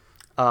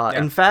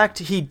 In fact,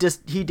 he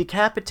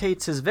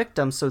decapitates his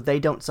victims so they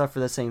don't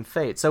suffer the same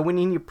fate. So when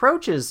he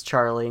approaches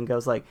Charlie and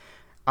goes like,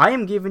 I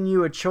am giving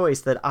you a choice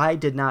that I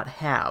did not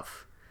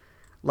have.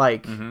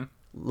 Like,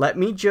 let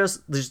me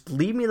just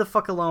leave me the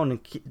fuck alone,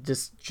 and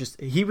just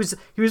he was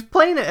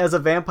playing it as a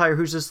vampire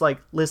who's just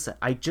like, listen,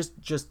 I just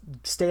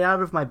stay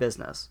out of my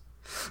business.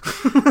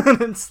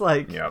 And it's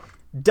like,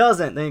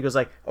 doesn't. Then he goes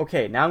like,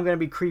 okay, now I'm gonna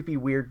be creepy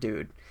weird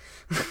dude.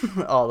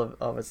 all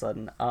of a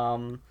sudden.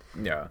 And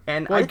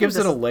it gives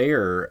it a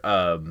layer.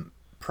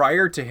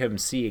 Prior to him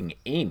seeing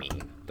Amy,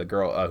 the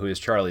girl who is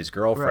Charlie's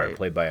girlfriend,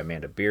 played by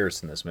Amanda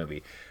Bierce in this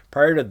movie,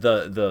 prior to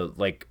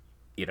the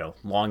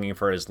longing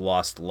for his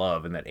lost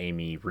love, and that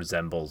Amy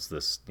resembles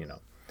this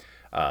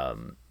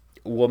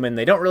woman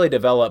they don't really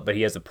develop, but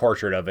he has a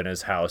portrait of in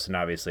his house, and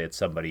obviously it's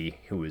somebody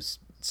who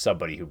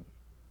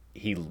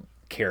he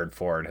cared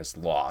for and has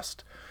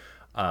lost.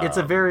 It's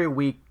a very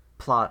weak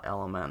plot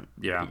element.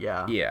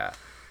 Yeah.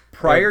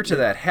 Prior to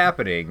that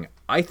happening,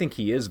 I think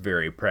he is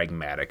very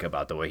pragmatic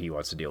about the way he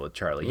wants to deal with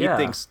Charlie. He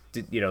thinks,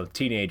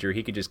 teenager,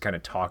 he could just kind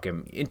of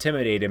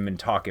intimidate him and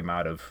talk him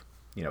out of,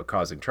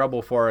 causing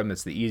trouble for him.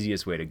 That's the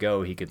easiest way to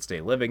go. He could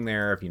stay living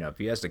there. If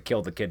he has to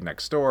kill the kid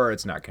next door,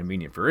 it's not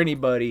convenient for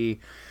anybody.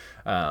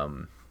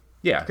 So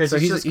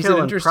he's an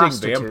interesting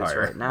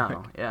vampire right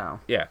now.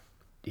 Yeah.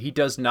 He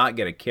does not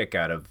get a kick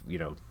out of,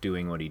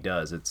 doing what he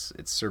does. It's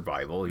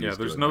survival.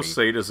 There's no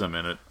sadism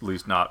in it, at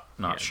least not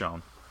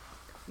shown.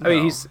 I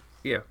mean,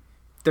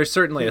 there's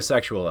certainly a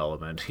sexual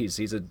element. He's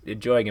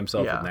enjoying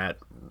himself in that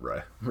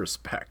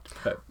respect.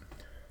 But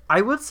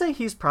I would say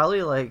he's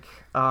probably like,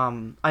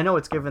 I know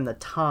it's given the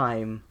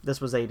time,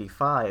 this was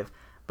 85,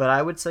 but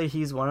I would say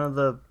he's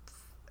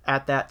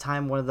at that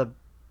time, one of the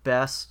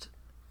best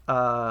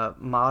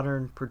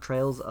modern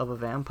portrayals of a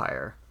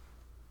vampire.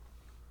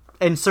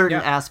 In certain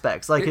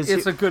aspects. Like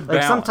it's a good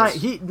balance.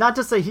 Sometimes not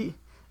to say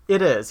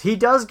it is. He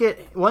does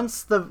get,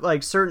 once the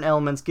certain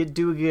elements get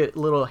a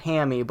little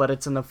hammy, but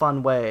it's in a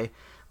fun way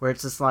where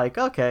it's just like,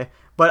 okay.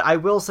 But I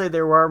will say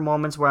there were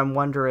moments where I'm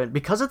wondering,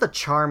 because of the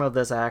charm of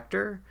this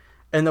actor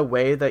and the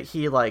way that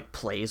he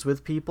plays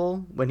with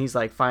people, when he's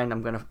like, fine,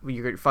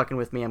 you're fucking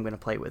with me, I'm gonna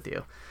play with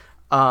you.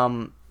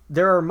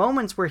 There are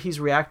moments where he's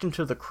reacting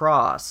to the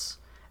cross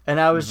And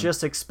I was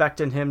just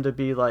expecting him to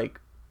be like,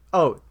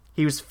 oh,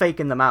 he was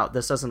faking them out.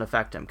 This doesn't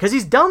affect him. Because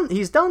he's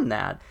done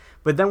that.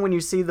 But then when you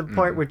see the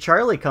part where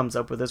Charlie comes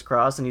up with his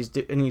cross and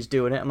he's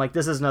doing it, I'm like,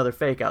 this is another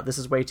fake out. This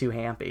is way too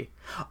hampy.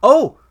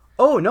 Oh,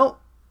 no.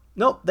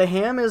 Nope, the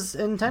ham is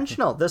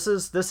intentional. This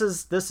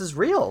is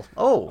real.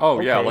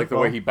 Okay, yeah, like the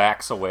way he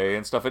backs away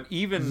and stuff. And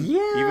even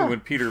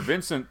when Peter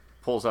Vincent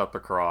pulls out the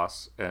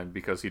cross, and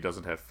because he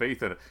doesn't have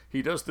faith in it,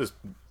 he does this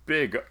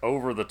big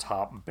over the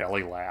top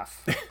belly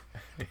laugh.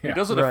 He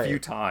does it a few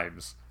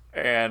times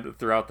and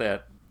throughout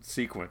that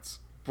sequence.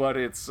 But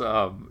it's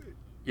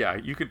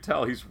you could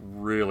tell he's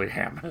really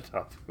hamming it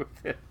up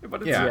with it.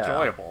 But it's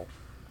enjoyable.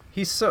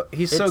 He's so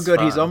good.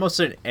 Fun. He's almost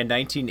a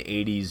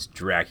 1980s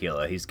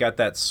Dracula. He's got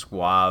that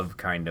suave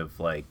kind of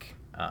like,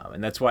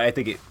 and that's why I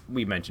think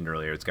we mentioned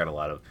earlier, it's got a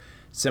lot of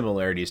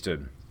similarities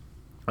to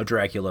a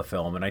Dracula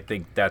film, and I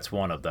think that's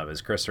one of them.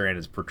 Is Chris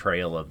Sarandon's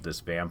portrayal of this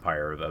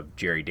vampire of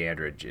Jerry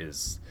Dandridge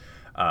is,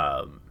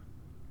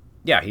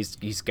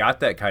 he's got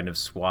that kind of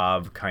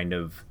suave kind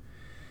of.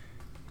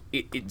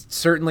 It's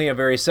certainly a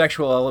very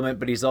sexual element,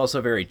 but he's also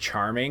very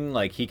charming.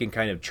 Like, he can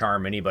kind of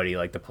charm anybody,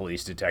 like the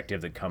police detective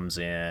that comes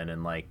in,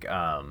 and like,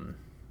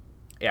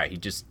 he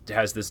just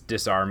has this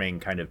disarming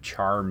kind of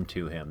charm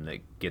to him that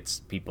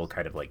gets people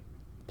kind of like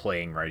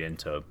playing right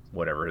into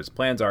whatever his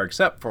plans are,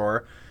 except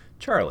for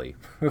Charlie,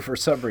 who for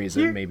some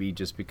reason, maybe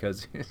just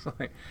because he's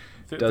like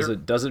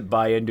doesn't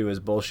buy into his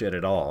bullshit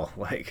at all.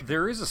 Like,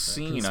 there is a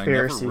scene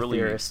There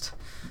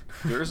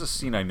is a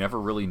scene I never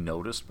really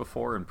noticed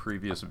before in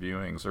previous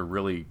viewings, or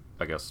really,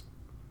 I guess,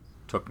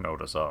 took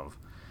notice of,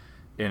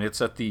 and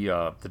it's at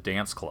the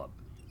dance club.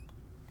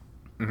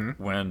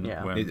 Mm-hmm. When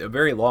a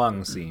very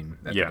long scene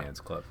at the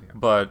dance club. Yeah.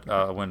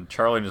 But when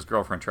Charlie and his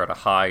girlfriend try to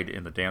hide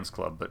in the dance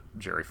club, but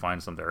Jerry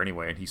finds them there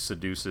anyway, and he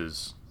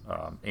seduces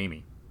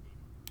Amy,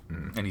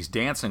 and he's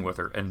dancing with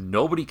her, and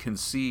nobody can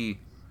see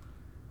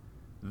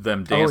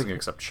them dancing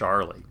except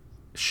Charlie.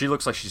 She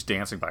looks like she's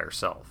dancing by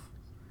herself.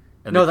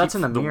 And that's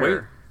in the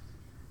mirror.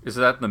 Is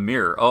that in the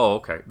mirror? Oh,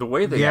 okay. The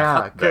way they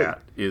cut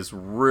that is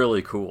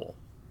really cool.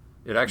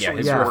 It actually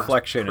his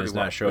reflection is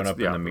not showing up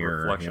in the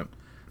mirror. Reflection.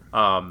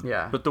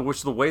 But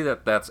the way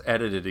that's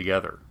edited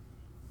together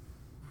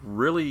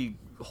really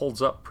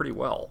holds up pretty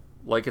well.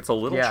 Like, it's a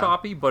little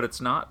choppy, but it's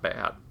not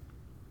bad.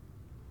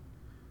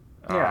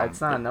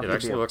 It's not enough. It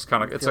actually looks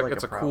kind of. It's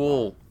a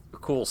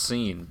cool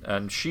scene,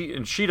 and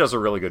she does a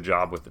really good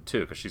job with it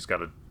too, because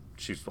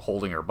she's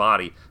holding her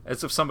body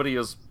as if somebody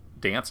is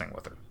dancing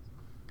with her.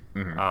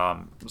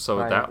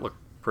 Mm-hmm. That looked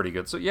pretty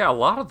good. So a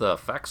lot of the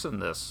effects in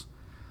this,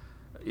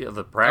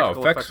 the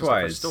practical effects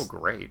are still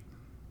great.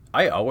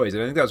 I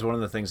think that was one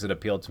of the things that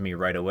appealed to me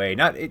right away.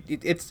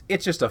 It's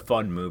just a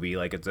fun movie.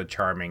 Like, it's a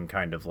charming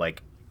kind of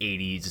like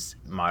 80s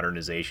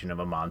modernization of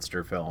a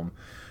monster film.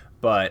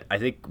 But I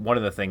think one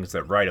of the things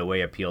that right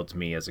away appealed to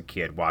me as a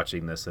kid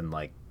watching this in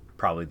like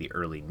probably the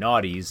early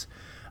noughties,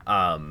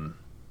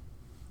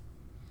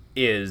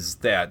 is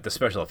that the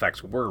special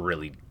effects were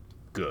really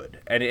good,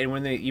 and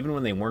when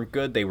they weren't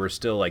good, they were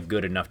still like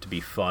good enough to be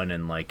fun,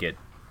 and like it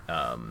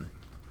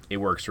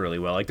works really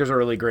well. Like, there's a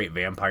really great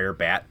vampire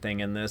bat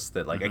thing in this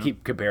that like I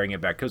keep comparing it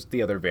back, because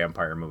the other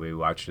vampire movie we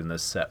watched in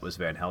this set was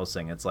Van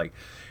Helsing. It's like,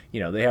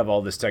 they have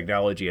all this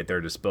technology at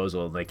their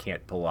disposal, and they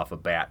can't pull off a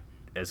bat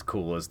as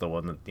cool as the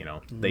one that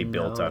they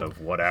built out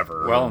of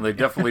whatever. Well, and they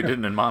definitely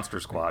didn't in Monster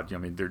Squad. I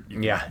mean, damn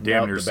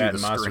near the bat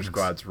in Monster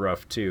Squad's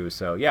rough too.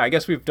 So I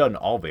guess we've done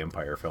all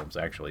vampire films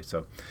actually.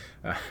 So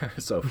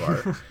so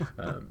far,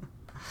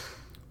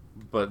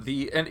 but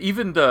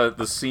even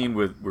the scene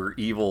where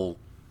Evil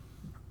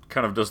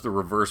kind of does the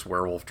reverse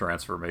werewolf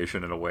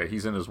transformation in a way.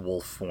 He's in his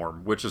wolf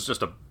form, which is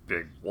just a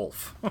big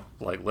wolf.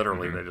 Like,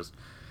 literally, they just.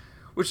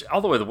 Which,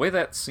 all the way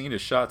that scene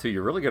is shot too,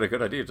 you really get a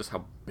good idea of just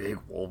how big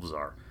wolves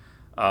are.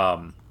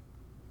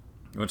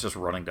 It's just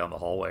running down the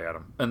hallway at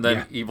him, and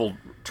then Evil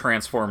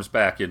transforms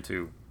back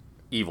into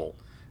Evil,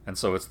 and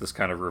so it's this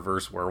kind of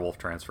reverse werewolf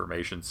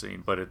transformation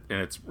scene. But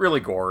it's really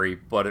gory,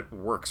 but it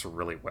works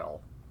really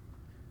well.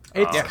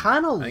 It's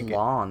kind of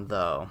long,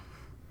 though.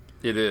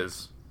 It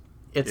is.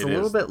 It's a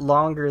little bit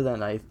longer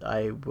than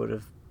I would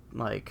have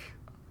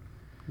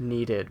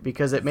needed,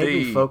 because it made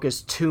me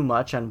focus too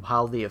much on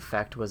how the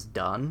effect was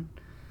done.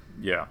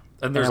 Yeah.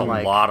 And there's a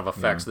lot of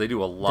effects. They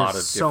do a lot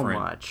of different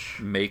much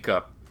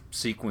makeup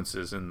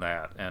sequences in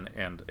that, and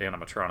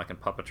animatronic and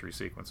puppetry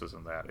sequences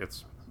in that.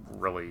 It's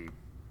really,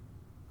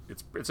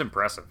 it's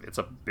impressive. It's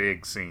a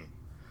big scene.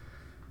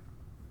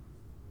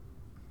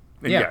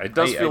 And it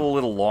does feel a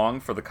little long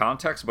for the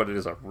context, but it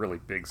is a really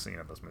big scene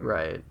in this movie.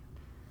 Right.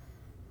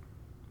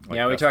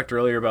 Like, we talked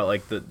earlier about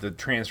like the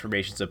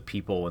transformations of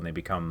people when they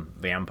become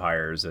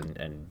vampires,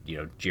 and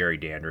Jerry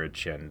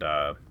Dandridge, and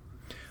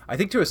I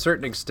think to a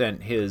certain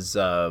extent his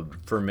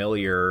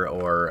familiar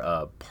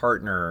or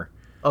partner.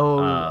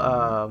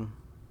 What's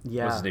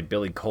his name?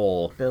 Billy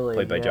Cole,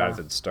 played by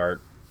Jonathan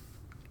Stark.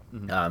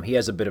 Mm-hmm. He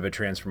has a bit of a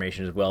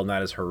transformation as well,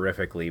 not as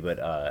horrifically, but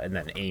and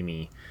then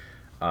Amy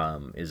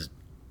is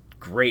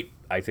great.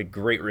 I think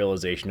great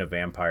realization of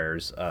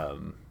vampires.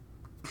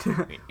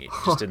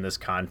 just in this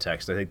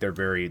context. I think they're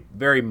very,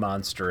 very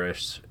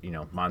monstrous,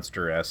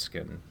 monster-esque.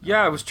 And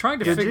I was trying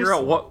to figure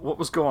out what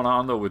was going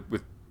on though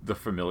with the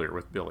familiar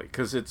with Billy,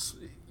 because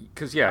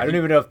I don't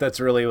even know if that's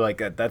really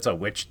that's a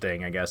witch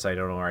thing. I guess I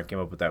don't know where I came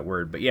up with that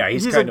word, but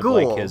he's kind a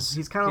ghoul. of like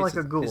he's kind of like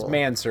a ghoul, his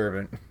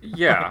manservant.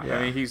 Yeah,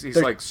 I mean he's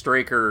like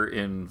Straker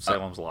in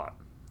Salem's Lot.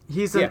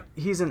 He's an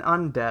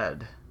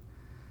undead.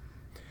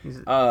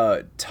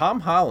 Tom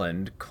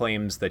Holland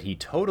claims that he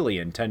totally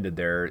intended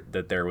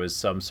that there was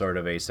some sort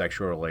of a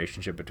sexual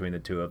relationship between the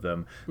two of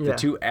them. The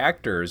two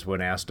actors,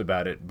 when asked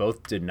about it,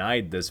 both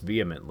denied this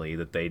vehemently,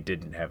 that they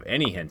didn't have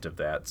any hint of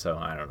that. So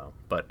I don't know.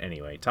 But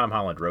anyway, Tom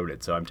Holland wrote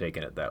it, so I'm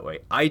taking it that way.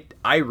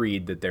 I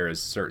read that there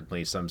is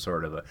certainly some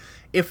sort of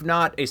if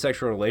not a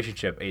sexual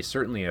relationship,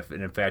 certainly an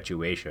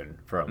infatuation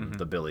from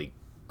the Billy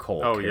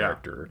Cole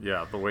character.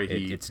 Yeah, the way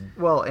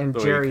and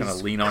Jerry's kind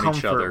of lean on comfort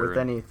each other with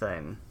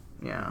anything.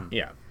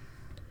 Yeah.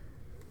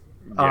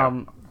 I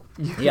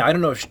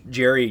don't know if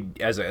Jerry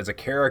as a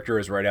character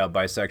is right out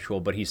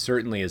bisexual, but he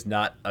certainly is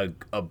not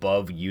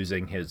above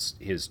using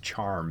his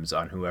charms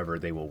on whoever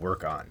they will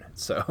work on.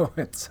 So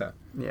it's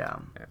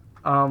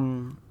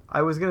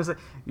I was gonna say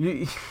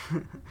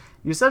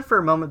you said for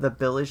a moment that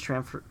Billy's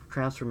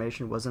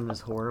transformation wasn't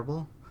as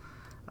horrible.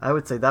 I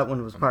would say that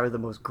one was probably the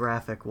most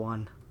graphic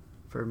one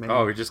for me.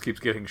 Oh, he just keeps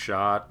getting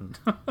shot.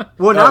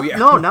 Well,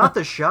 not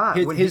the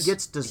shot. When he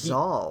gets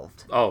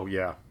dissolved.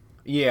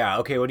 Yeah,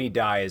 okay, when he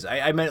dies.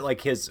 I meant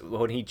like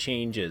when he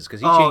changes,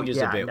 because he changes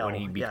a bit when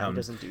he becomes... he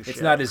doesn't do shit.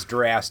 It's not as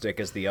drastic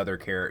as the other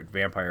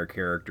vampire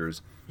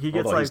characters. He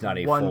gets although like he's not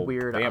a one full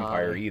weird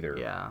vampire eye. either.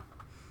 Yeah.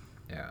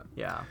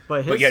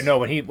 But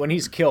when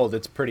he's killed,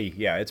 it's pretty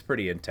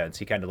intense.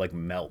 He kind of like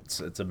melts.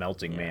 It's a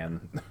melting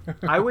man.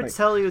 I would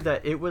tell you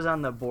that it was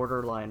on the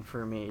borderline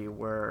for me,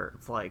 where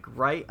it's like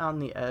right on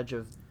the edge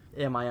of,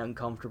 am I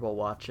uncomfortable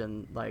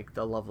watching like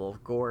the level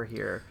of gore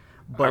here?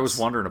 But I was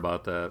wondering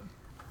about that.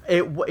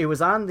 It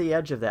was on the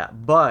edge of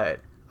that,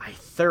 but I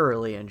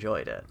thoroughly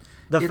enjoyed it.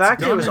 The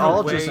fact it was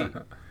all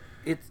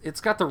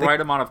it's got the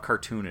right amount of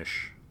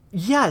cartoonish.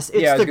 Yes,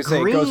 it's the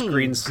green, it goes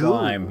green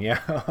slime. Goo. Yeah,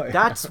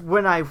 that's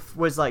when I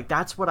was like,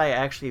 that's what I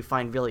actually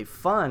find really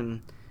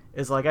fun.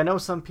 Is like, I know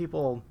some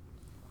people,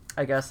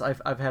 I guess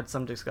I've had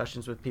some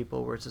discussions with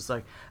people where it's just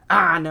like,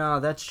 no,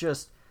 that's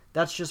just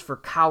for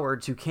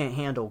cowards who can't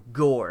handle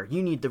gore.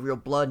 You need the real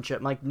blood and shit.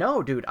 I'm like,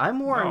 no, dude, I'm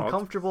more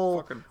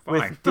uncomfortable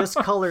with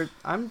discolored.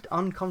 I'm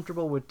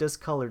uncomfortable with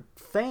discolored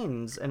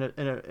things in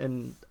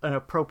an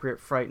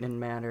appropriate, frightening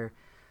manner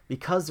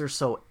because they're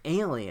so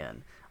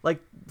alien. Like,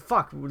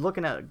 fuck, we're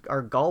looking at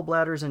our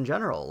gallbladders in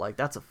general. Like,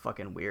 that's a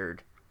fucking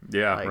weird.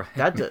 Yeah, like,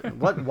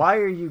 right. Why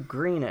are you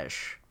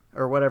greenish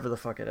or whatever the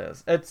fuck it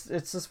is? It's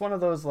just one of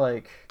those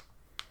like,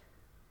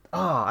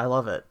 I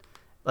love it.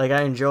 Like,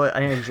 I enjoy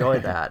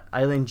that.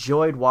 I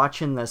enjoyed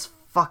watching this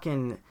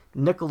fucking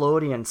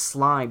Nickelodeon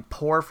slime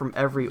pour from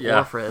every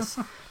orifice,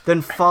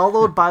 then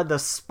followed by the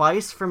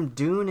spice from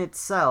Dune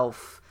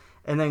itself,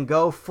 and then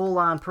go full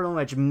on pretty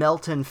much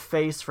melting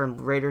face from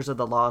Raiders of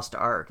the Lost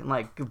Ark. And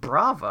like,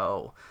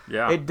 bravo.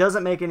 Yeah. It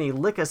doesn't make any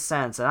lick of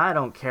sense, and I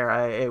don't care.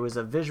 It was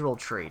a visual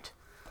treat.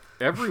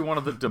 Every one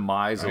of the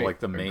demise of like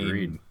the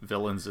main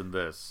villains in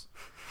this,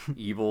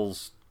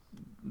 Evil's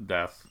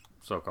death,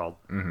 so-called,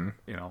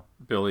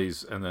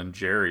 Billy's, and then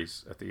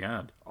Jerry's at the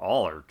end,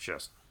 all are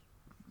just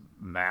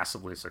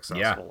massively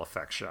successful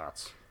effect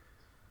shots,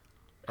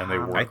 and they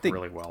work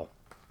really well.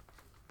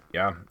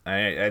 Yeah,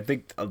 I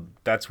think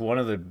that's one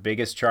of the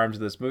biggest charms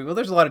of this movie. Well,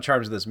 there's a lot of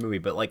charms of this movie,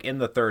 but like in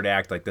the third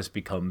act, like this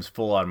becomes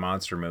full-on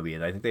monster movie,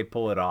 and I think they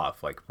pull it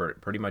off like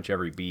pretty much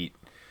every beat.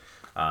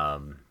 I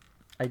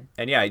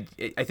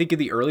think in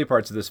the early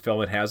parts of this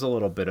film, it has a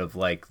little bit of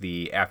like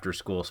the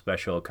after-school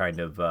special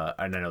kind of.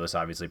 And I know this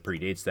obviously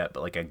predates that,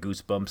 but like a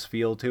Goosebumps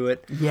feel to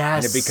it.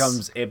 Yes,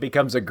 and it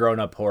becomes a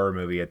grown-up horror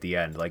movie at the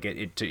end. Like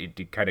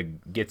it kind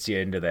of gets you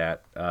into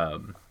that.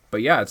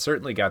 But yeah, it's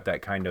certainly got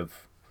that kind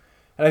of.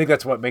 And I think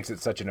that's what makes it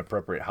such an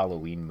appropriate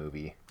Halloween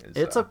movie.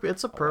 It's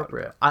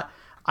appropriate.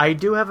 I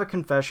do have a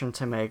confession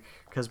to make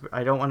because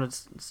I don't want to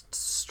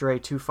stray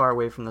too far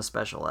away from the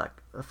special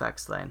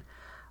effects thing.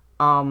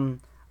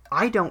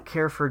 I don't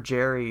care for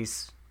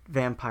Jerry's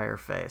vampire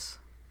face.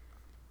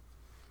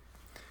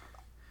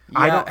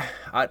 Yeah,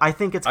 I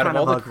think it's kind of ugly.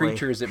 Out of all the ugly.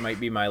 creatures, it might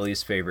be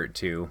Miley's favorite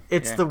too.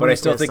 But I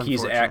still think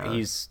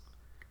he's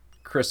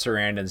Chris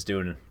Sarandon's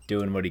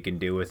doing what he can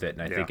do with it,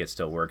 and I think it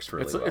still works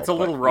really well. It's a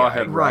little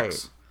Rawhead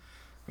Rex,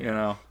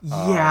 Yeah.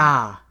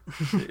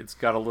 It's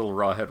got a little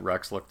Rawhead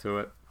Rex look to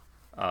it.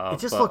 It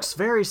just looks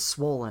very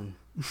swollen.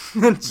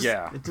 It's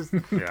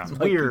like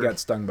weird. He got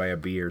stung by a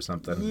bee or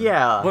something.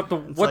 Yeah. But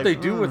what they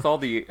do with all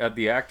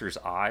the actors'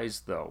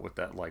 eyes, though, with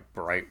that like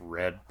bright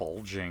red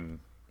bulging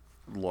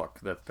look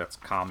that's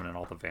common in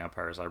all the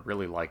vampires, I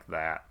really like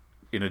that.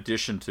 In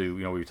addition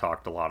to, we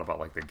talked a lot about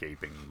like the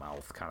gaping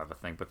mouth kind of a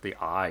thing, but the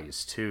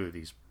eyes too,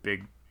 these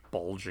big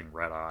bulging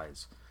red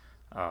eyes,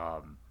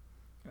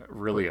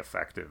 really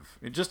effective.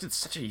 It's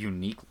such a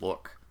unique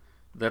look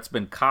that's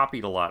been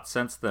copied a lot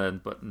since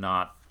then, but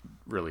not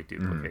really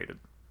duplicated.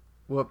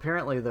 Well,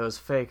 apparently those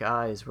fake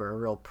eyes were a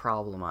real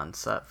problem on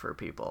set for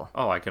people.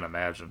 Oh, I can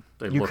imagine.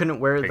 You couldn't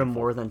wear them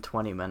more than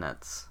 20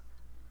 minutes.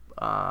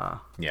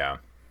 Yeah.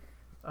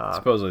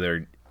 Supposedly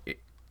they're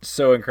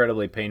so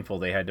incredibly painful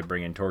they had to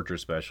bring in torture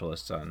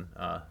specialists on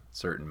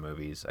certain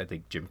movies. I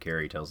think Jim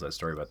Carrey tells that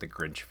story about the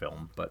Grinch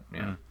film, but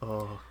yeah.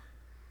 Oh.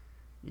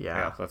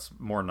 Yeah, that's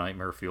more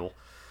nightmare fuel.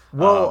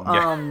 Well,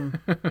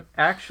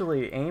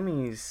 actually,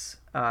 Amy's,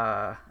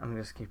 I'm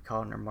just keep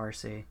calling her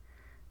Marcy.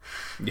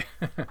 Yeah.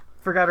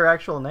 Forgot her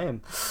actual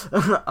name.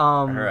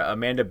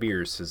 Amanda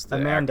Beers is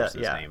the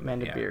actress's name.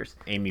 Amanda Beers.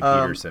 Amy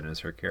Peterson is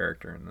her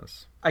character in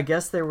this. I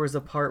guess there was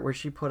a part where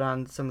she put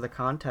on some of the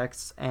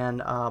contexts,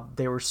 and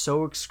they were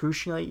so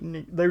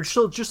excruciating. They were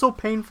just so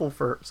painful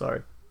for her.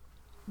 Sorry.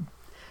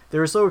 They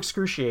were so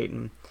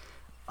excruciating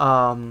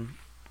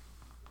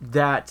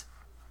that,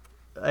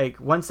 like,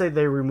 once they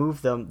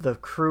removed them, the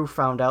crew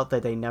found out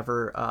that they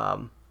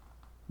never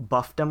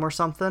buffed them or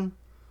something.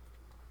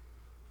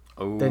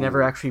 Oh. They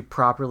never actually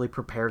properly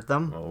prepared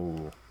them.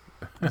 Oh.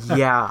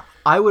 Yeah,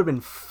 I would have been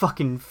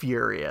fucking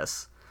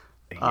furious.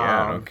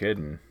 Yeah, no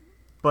kidding.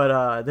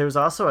 But there was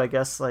also, I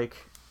guess,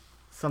 like,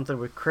 something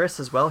with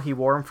Chris as well. He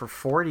wore them for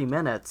 40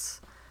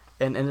 minutes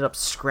and ended up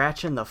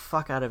scratching the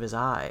fuck out of his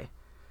eye.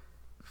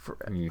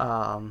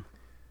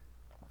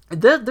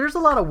 There's a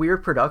lot of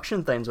weird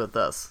production things with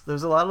this.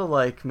 There's a lot of,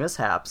 like,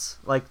 mishaps.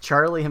 Like,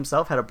 Charlie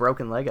himself had a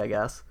broken leg, I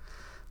guess,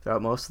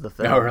 throughout most of the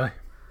film. Oh, really?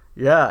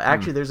 Yeah,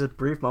 actually, there's a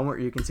brief moment where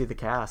you can see the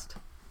cast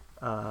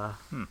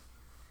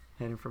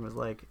hanging from his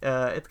leg.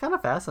 It's kind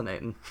of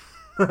fascinating.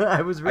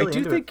 I was really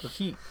into think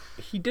he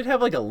did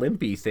have like a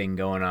limpy thing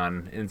going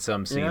on in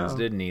some scenes,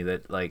 didn't he?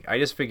 That, like, I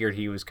just figured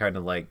he was kind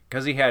of like,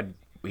 because he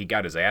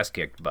got his ass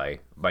kicked by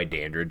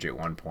Dandridge at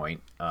one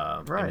point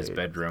in his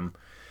bedroom,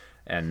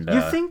 and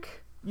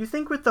you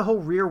think with the whole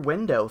Rear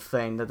Window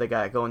thing that they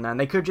got going on,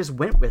 they could just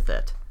went with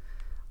it.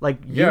 Like,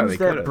 use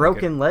that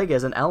broken leg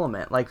as an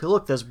element. Like,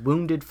 look, this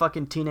wounded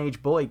fucking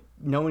teenage boy,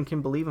 no one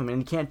can believe him,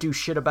 and he can't do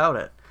shit about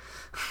it.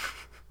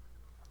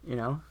 You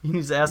know? He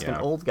needs to ask an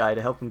old guy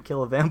to help him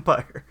kill a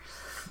vampire.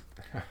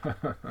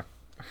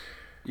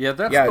 Yeah,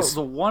 that's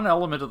the one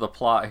element of the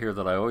plot here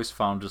that I always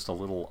found just a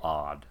little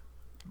odd.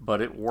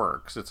 But it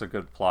works. It's a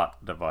good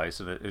plot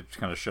device, and it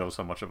kind of shows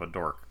how much of a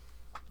dork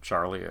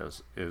Charlie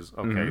is.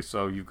 Okay,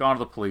 so you've gone to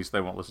the police, they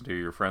won't listen to you,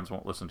 your friends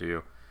won't listen to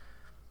you.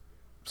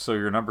 So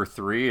your number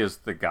 3 is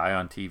the guy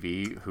on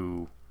TV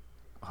who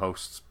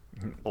hosts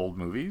old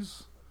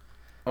movies?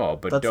 Oh,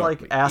 but that's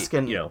like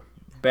asking... You know,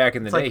 back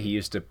in the day, he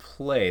used to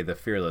play the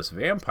fearless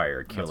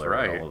vampire killer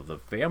in all of the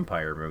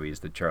vampire movies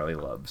that Charlie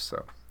loves.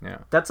 So, yeah.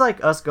 That's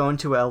like us going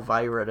to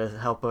Elvira to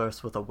help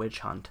us with a witch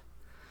hunt.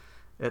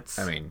 It's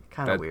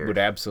kind of weird. Would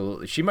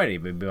absolutely... She might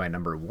even be my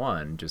number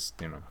 1, just,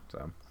 you know,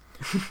 so...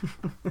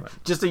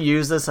 Just to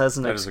use this as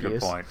an excuse. That is a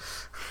good point.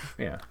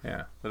 Yeah.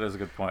 That is a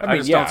good point. I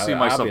just don't see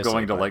myself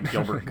going to, like,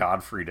 Gilbert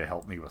Godfrey to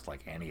help me with, like,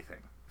 anything.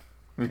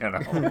 You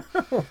know?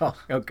 Well,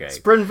 okay.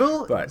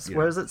 Sprinville? But,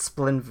 where is it?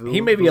 Splinville? He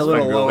may be a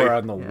little lower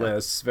on the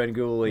list.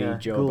 Svengoolie,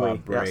 Joe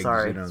Bob Briggs. Yeah,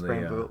 sorry. You know,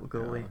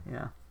 Springoolie,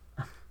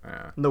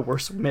 the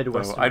worst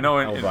Midwestern. I know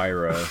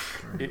Elvira.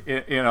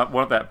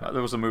 One of that.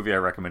 There was a movie I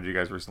recommended you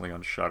guys recently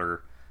on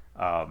Shudder.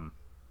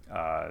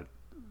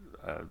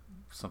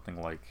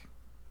 Something like...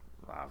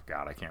 Oh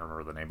God, I can't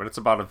remember the name, but it's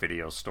about a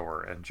video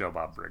store, and Joe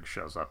Bob Briggs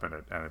shows up in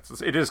it, and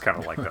it is kind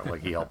of like that,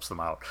 like he helps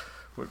them out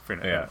in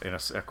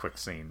a quick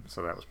scene,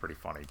 so that was pretty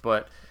funny.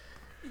 But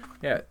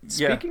I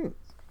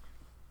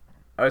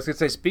was gonna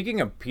say,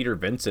 speaking of Peter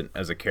Vincent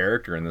as a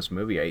character in this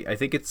movie, I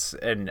think it's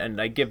and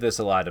I give this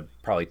a lot of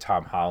probably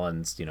Tom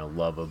Holland's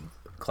love of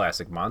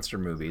classic monster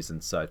movies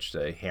and such,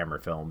 Hammer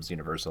films,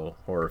 Universal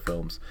horror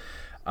films.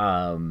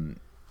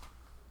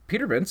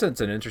 Peter Vincent's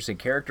an interesting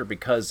character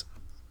because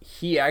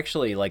he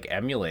actually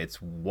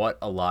emulates what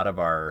a lot of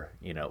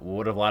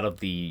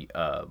the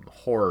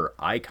horror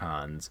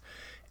icons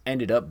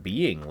ended up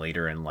being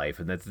later in life,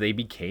 and that they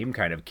became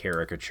kind of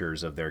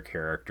caricatures of their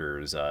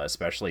characters,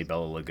 especially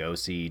Bela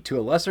Lugosi. To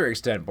a lesser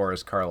extent,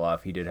 Boris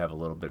Karloff, he did have a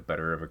little bit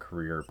better of a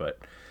career, but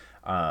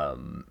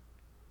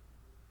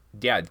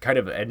it kind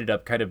of ended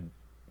up kind of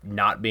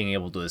not being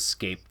able to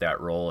escape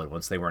that role, and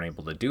once they weren't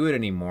able to do it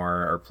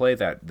anymore or play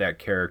that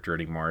character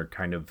anymore, it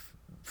kind of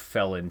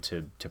fell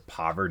into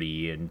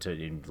poverty and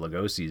in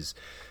Lugosi's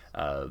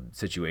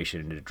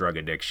situation, into drug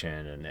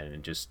addiction,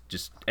 and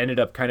just ended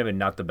up kind of in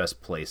not the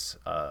best place.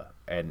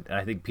 And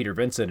I think Peter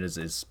Vincent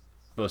is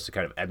supposed to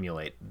kind of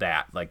emulate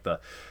that, like the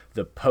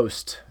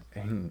post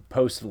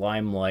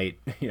limelight.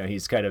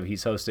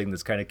 He's hosting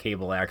this kind of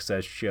cable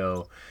access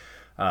show,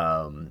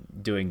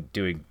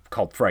 doing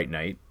called Fright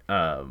Night,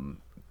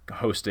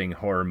 hosting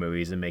horror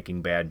movies and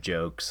making bad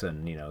jokes,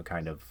 and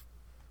kind of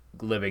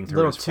living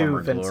through his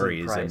former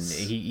glories. Price.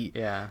 And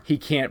he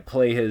can't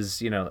play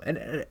his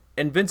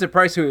and Vincent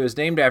Price, who he was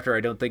named after, I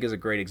don't think is a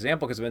great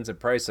example, because Vincent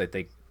Price, I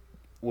think,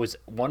 was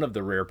one of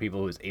the rare people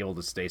who was able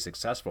to stay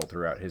successful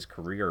throughout his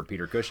career.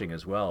 Peter Cushing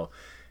as well,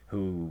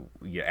 who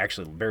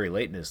actually very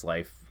late in his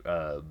life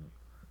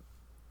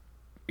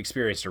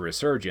experienced a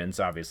resurgence,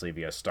 obviously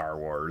via Star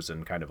Wars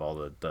and kind of all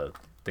the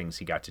things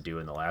he got to do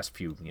in the last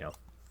few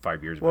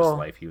 5 years of his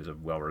life. He was a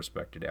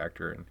well-respected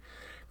actor, and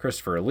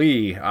Christopher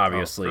Lee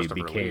obviously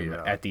became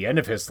at the end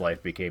of his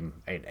life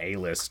became an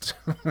A-list,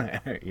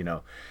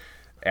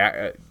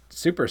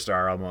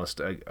 superstar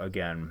almost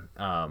again.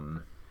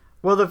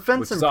 Well, the Vincent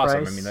which is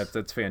awesome. Price... I mean,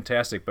 that's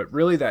fantastic. But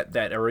really,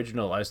 that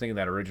original, I was thinking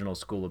that original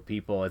school of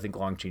people. I think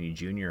Lon Chaney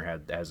Jr.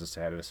 had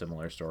a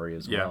similar story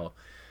as well.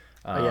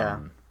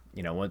 When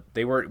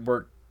they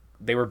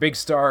were big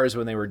stars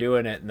when they were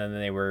doing it, and then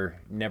they were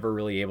never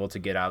really able to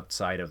get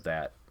outside of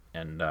that.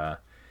 And I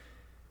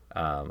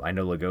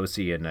know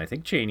Lugosi and I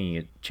think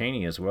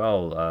Chaney as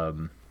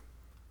well.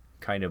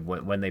 Kind of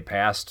when they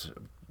passed,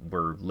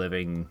 were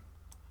living,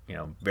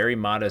 very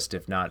modest,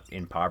 if not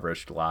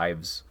impoverished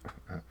lives.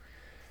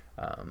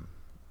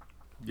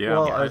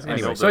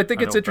 Anyway, so I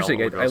think it's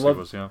interesting. I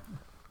love,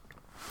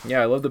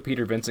 I love the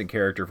Peter Vincent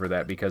character for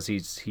that, because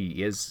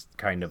he is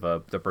kind of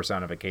the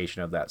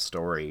personification of that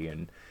story,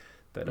 and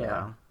that.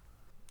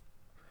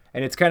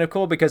 And it's kind of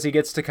cool because he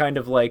gets to kind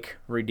of like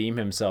redeem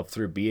himself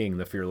through being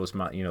the fearless,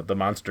 the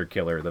monster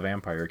killer, the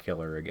vampire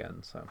killer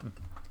again. So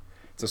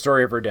it's a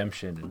story of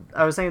redemption.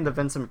 I was saying the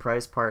Vincent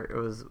Price part, it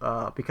was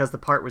because the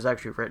part was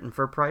actually written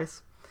for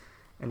Price,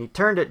 and he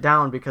turned it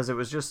down because it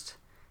was just.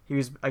 He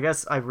was, I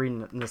guess I've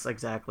written this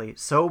exactly,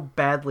 so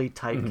badly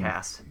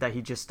typecast that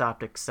he just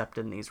stopped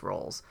accepting these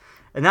roles.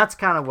 And that's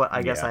kind of what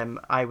I guess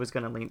I was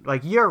going to lean.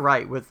 Like, you're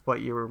right with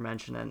what you were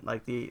mentioning.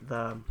 Like,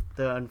 the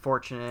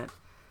unfortunate,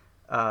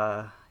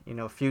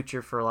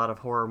 future for a lot of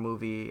horror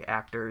movie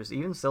actors,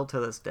 even still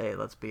to this day,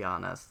 let's be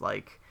honest.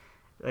 Like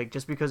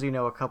just because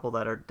a couple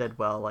that did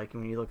well, like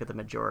when you look at the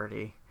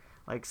majority,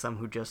 like some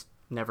who just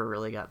never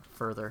really got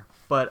further.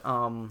 But,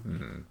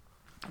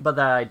 but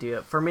that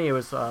idea, for me, it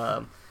was...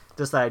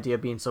 just the idea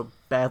of being so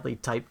badly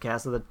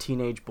typecast that a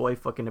teenage boy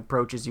fucking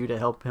approaches you to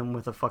help him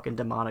with a fucking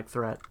demonic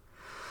threat.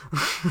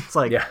 It's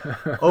like,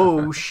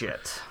 oh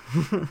shit.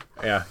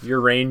 Your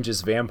range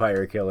is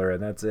vampire killer,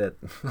 and that's it.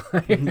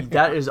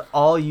 That is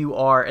all you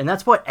are, and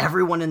that's what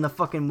everyone in the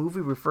fucking movie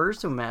refers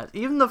to him as.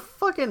 Even the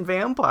fucking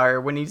vampire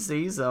when he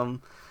sees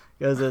him,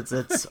 because it's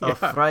a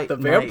fright. The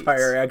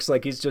vampire acts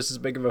like he's just as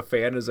big of a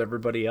fan as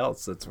everybody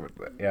else. That's what,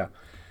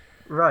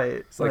 Right.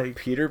 It's like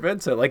Peter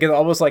Vincent. Like, it's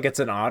almost like it's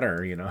an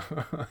honor,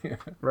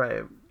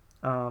 Right.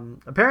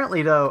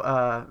 Apparently,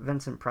 though,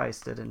 Vincent Price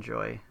did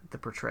enjoy the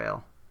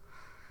portrayal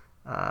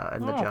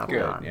and the job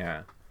done.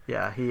 Yeah.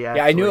 Yeah, he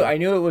actually... Yeah, I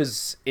knew it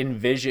was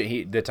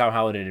envisioned. The Tom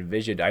Holland had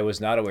envisioned. I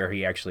was not aware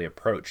he actually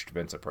approached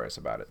Vincent Price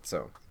about it,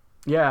 so...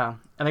 Yeah,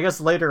 and I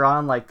guess later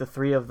on, like, the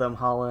three of them,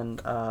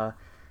 Holland,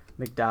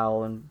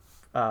 McDowell, and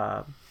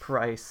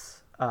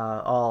Price,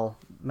 all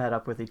met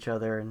up with each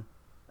other and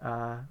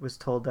was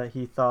told that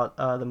he thought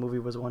the movie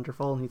was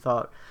wonderful, and he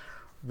thought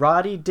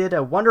Roddy did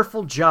a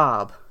wonderful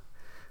job.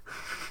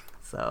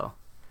 So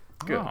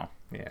good.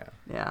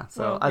 Yeah.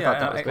 So I thought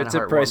that was kind of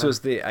heartwarming. Price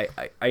was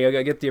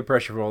I get the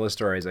impression from all the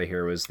stories I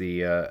hear was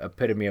the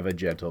epitome of a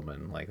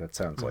gentleman. Like, that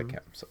sounds like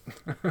him. So.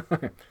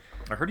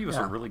 I heard he was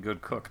a really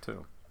good cook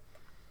too.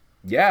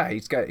 Yeah, I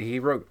think he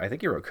wrote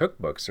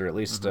cookbooks, or at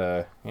least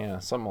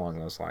something along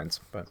those lines.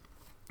 But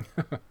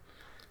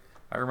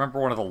I remember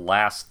one of the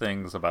last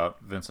things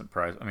about Vincent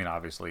Price. I mean,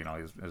 obviously,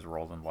 his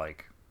role in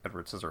like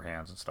Edward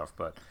Scissorhands and stuff,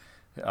 but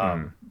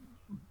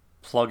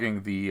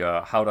plugging the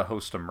How to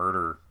Host a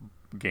Murder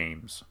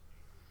games.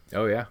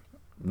 Oh yeah,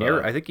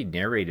 I think he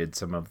narrated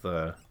some of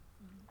the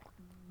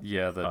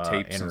the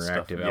tapes interactive and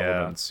stuff.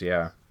 elements.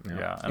 Yeah.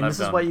 And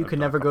this is why you can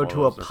never go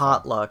to a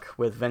potluck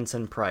with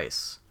Vincent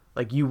Price.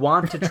 Like, you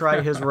want to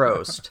try his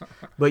roast,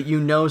 but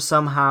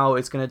somehow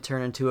it's going to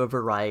turn into a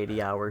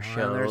variety hour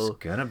show. There's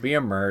going to be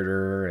a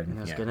murder. And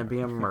there's going to be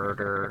a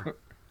murder.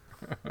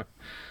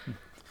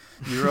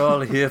 You're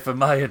all here for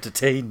my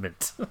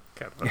entertainment.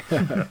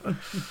 I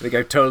think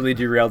I've totally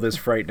derailed this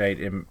Fright Night,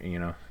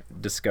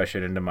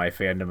 discussion into my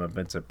fandom of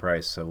Vincent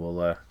Price, so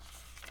we'll...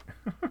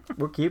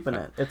 We're keeping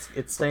it.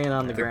 It's staying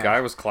on the ground. The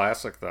guy was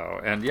classic, though.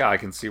 And, I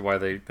can see why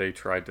they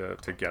tried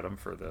to get him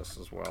for this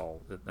as well.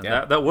 And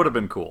that would have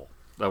been cool.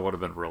 That would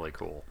have been really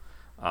cool.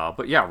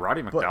 But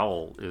Roddy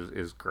McDowell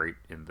is great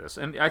in this.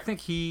 And I think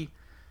he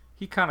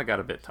kind of got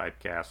a bit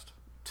typecast,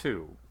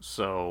 too.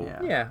 So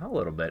a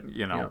little bit.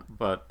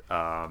 But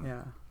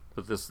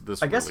this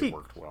I guess really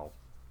worked well.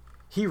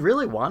 He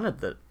really wanted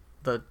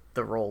the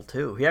role,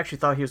 too. He actually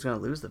thought he was going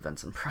to lose the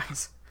Vincent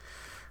Price.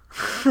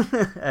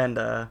 And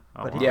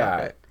but he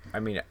got it. I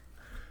mean,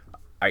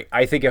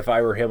 I think if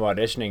I were him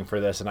auditioning for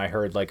this and I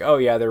heard like, oh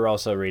yeah, they're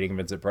also reading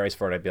Vincent Price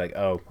for it, I'd be like,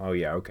 oh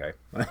yeah, okay.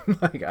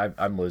 Like,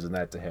 I'm losing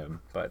that to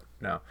him. But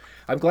no,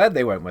 I'm glad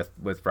they went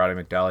with Roddy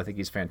McDowell. I think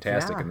he's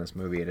fantastic in this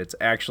movie, and it's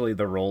actually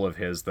the role of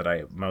his that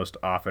I most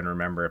often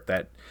remember. If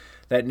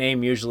that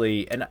name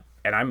usually, and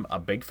I'm a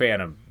big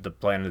fan of the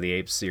Planet of the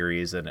Apes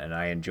series, and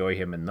I enjoy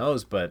him in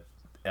those, but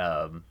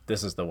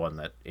this is the one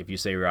that if you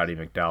say Roddy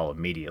McDowell,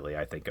 immediately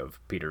I think of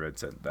Peter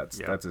Vincent.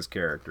 That's his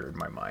character in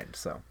my mind.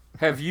 So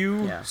have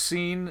you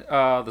seen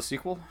the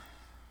sequel?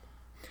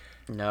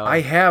 No,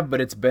 I have, but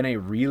it's been a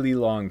really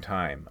long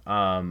time.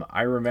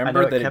 I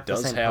remember that it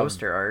does have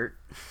poster art.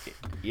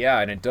 Yeah,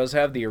 and it does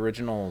have the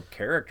original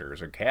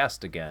characters or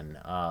cast again.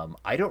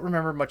 I don't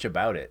remember much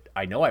about it.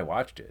 I know I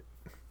watched it,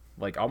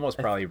 like almost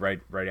probably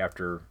right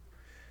after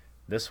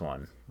this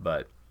one.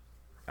 But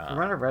I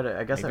read it.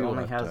 I guess it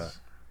only has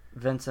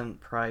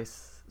Vincent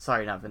Price.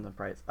 Sorry, not Vincent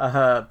Price.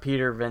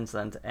 Peter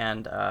Vincent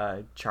and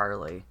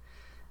Charlie.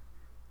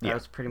 That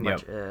was pretty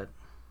much it.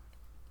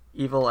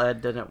 Evil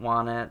Ed didn't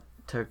want it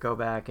to go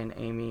back, and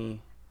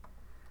Amy,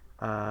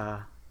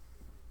 the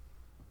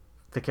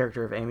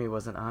character of Amy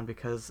wasn't on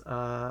because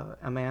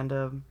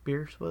Amanda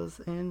Bierce was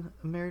in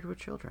Married with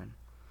Children.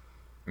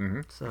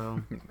 Mm-hmm.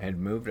 So had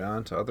moved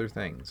on to other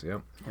things.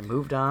 Yep. And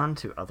moved on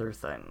to other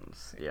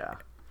things. Yeah.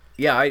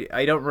 Yeah,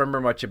 I don't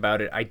remember much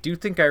about it. I do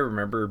think I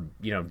remember,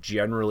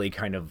 generally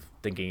kind of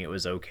thinking it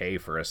was okay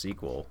for a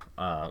sequel.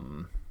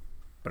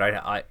 But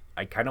I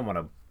kind of want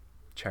to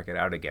check it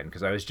out again,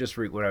 because I was just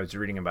when I was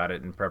reading about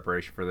it in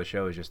preparation for the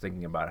show, I was just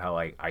thinking about how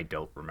I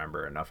don't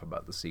remember enough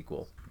about the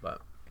sequel.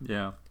 But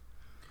yeah,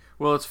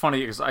 well, it's funny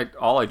because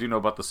all I do know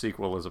about the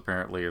sequel is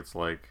apparently it's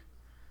like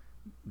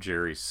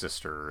Jerry's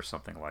sister or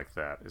something like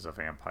that is a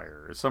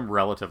vampire. It's some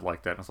relative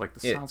like that. And it's like,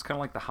 this sounds kind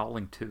of like The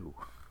Howling 2.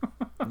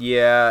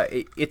 Yeah,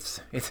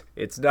 it's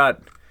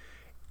not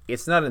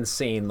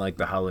insane like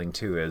The Howling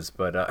 2 is,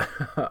 but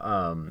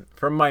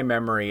from my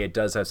memory, it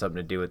does have something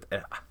to do with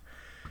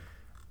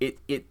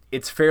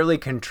it's fairly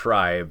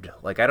contrived.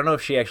 Like, I don't know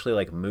if she actually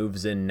like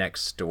moves in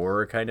next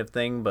door kind of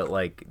thing, but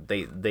like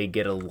they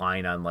get a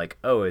line on like,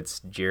 oh, it's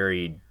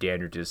Jerry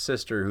Dandridge's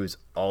sister who's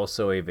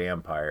also a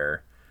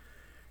vampire,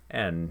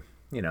 and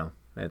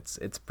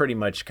it's pretty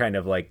much kind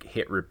of like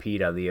hit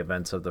repeat on the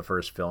events of the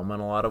first film in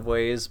a lot of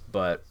ways,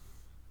 but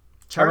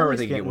Charlie's I remember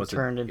thinking it wasn't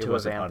turned into a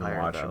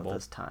vampire though,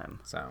 this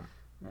time. So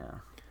yeah.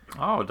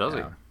 Oh, does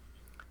he?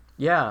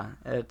 Yeah,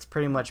 it's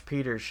pretty much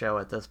Peter's show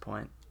at this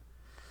point.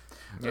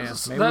 Yeah,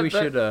 maybe we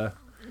should.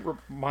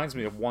 Reminds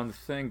me of one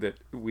thing that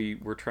we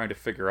were trying to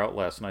figure out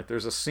last night.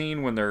 There's a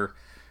scene when they're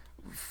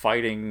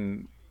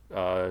fighting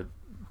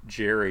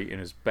Jerry in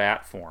his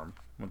bat form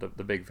with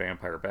the big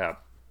vampire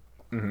bat,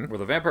 where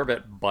the vampire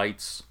bat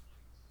bites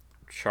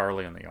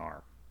Charlie in the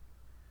arm.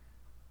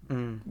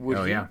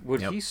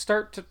 Would he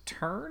start to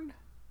turn?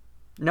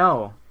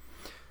 No,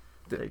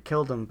 they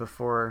killed him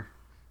before.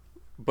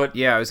 But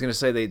yeah, I was gonna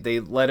say they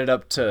led it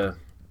up to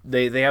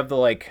they have the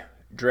like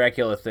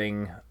Dracula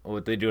thing.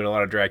 What they do in a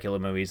lot of Dracula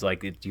movies,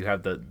 like you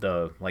have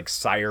the like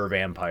sire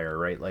vampire,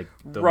 right? Like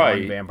the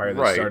one vampire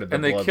that started the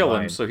and they bloodline. Kill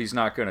him, so he's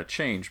not going to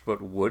change.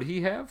 But would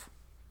he have?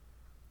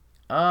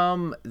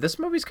 This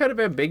movie's kind of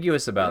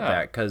ambiguous about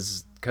that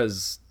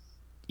because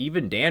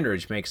even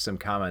Dandridge makes some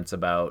comments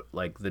about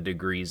like the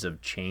degrees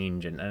of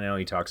change, and I know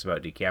he talks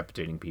about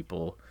decapitating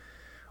people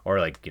or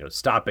like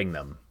stopping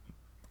them,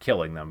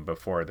 killing them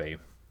before they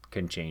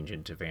can change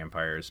into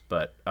vampires,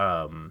 but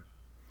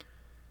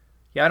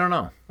yeah, I don't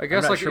know. I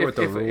guess like sure if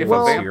a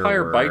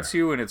vampire bites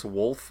you in its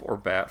wolf or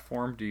bat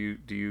form, do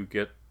you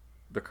get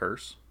the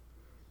curse,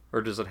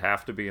 or does it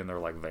have to be in their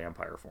like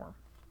vampire form?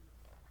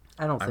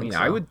 I don't think so.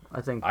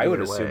 I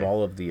would assume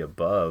all of the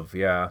above.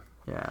 Yeah.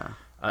 Yeah.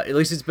 At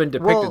least it's been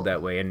depicted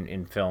that way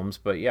in films,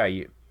 but yeah,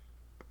 I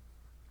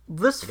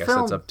guess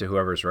that's up to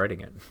whoever's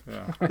writing it.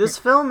 Yeah. This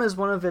film is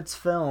one of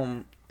it's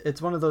one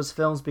of those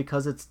films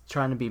because it's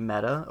trying to be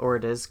meta, or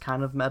it is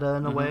kind of meta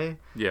in a way.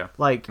 Yeah.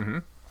 Like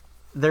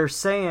they're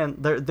saying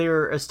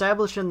they're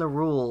establishing the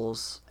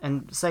rules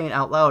and saying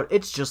out loud,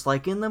 it's just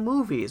like in the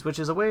movies, which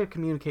is a way of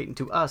communicating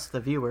to us, the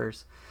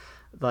viewers.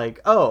 Like,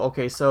 oh,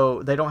 okay,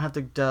 so they don't have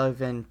to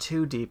dive in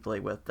too deeply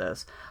with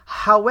this.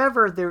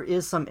 However, there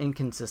is some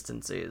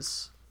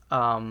inconsistencies.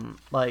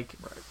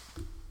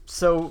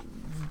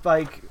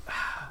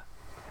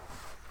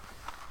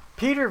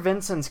 Peter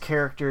Vincent's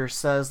character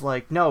says,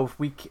 like, no, if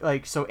we,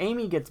 like, so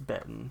Amy gets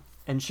bitten,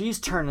 and she's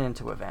turned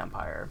into a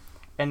vampire.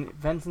 And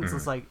Vincent's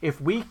is like, if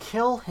we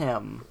kill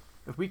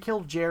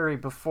Jerry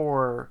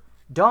before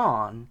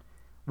dawn,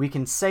 we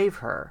can save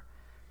her.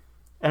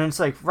 And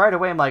it's like, right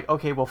away, I'm like,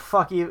 okay, well,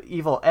 fuck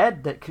Evil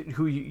Ed,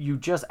 who you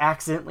just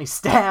accidentally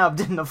stabbed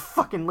in the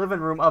fucking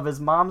living room of his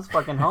mom's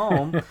fucking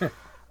home.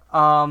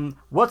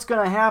 What's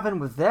going to happen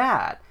with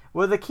that?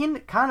 Well, they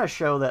kind of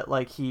show that,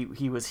 like,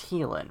 he was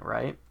healing,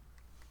 right?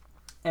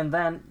 And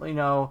then,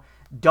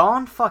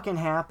 dawn fucking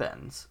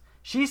happens.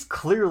 She's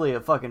clearly a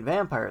fucking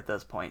vampire at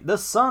this point. The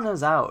sun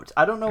is out.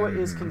 I don't know what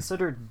is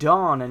considered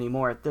dawn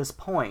anymore at this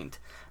point.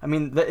 I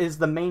mean, that is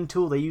the main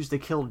tool they use to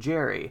kill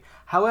Jerry.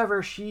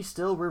 However, she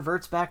still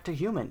reverts back to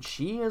human.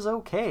 She is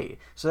okay.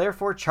 So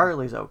therefore,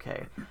 Charlie's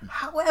okay.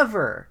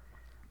 However,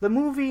 the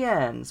movie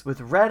ends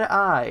with red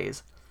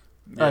eyes.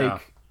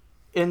 Like,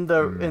 in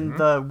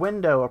the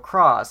window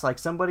across. Like,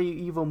 somebody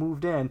evil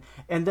moved in.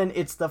 And then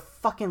it's the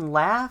fucking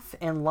laugh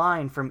and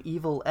line from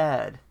Evil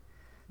Ed.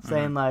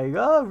 Saying like,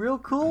 oh, real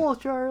cool,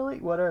 Charlie,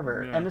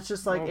 whatever. Yeah. And it's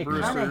just like, it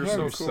kind of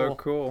hints. So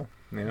cool.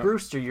 Yeah.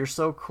 Brewster, you're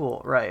so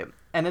cool. Right.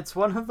 And it's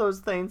one of those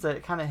things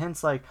that kind of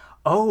hints like,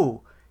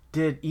 oh,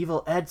 did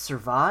Evil Ed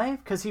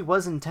survive? Because he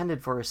was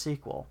intended for a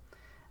sequel.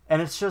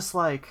 And it's just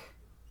like,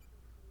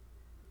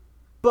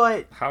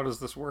 but how does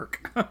this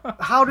work?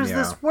 How does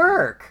this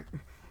work?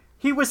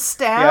 He was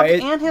stabbed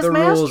and his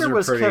master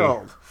was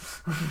killed.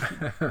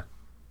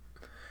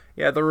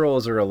 Yeah, the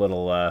rules are a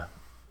little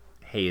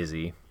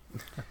hazy.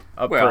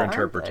 Up for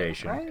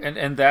interpretation. Right?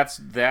 And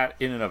that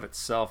in and of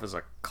itself is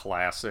a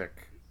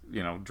classic,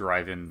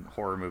 drive-in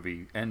horror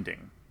movie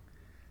ending.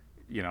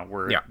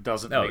 Where it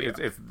doesn't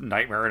if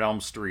Nightmare on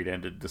Elm Street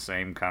ended the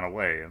same kind of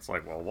way. It's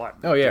like, well, what?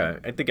 Oh yeah,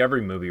 I think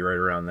every movie right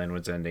around then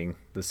was ending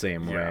the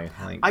same way.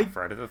 Like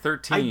Friday the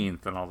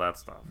 13th and all that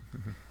stuff.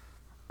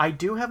 I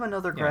do have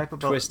another gripe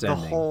about the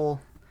ending.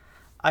 whole.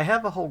 I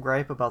have a whole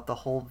gripe about the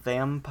whole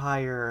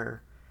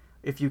vampire.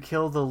 If you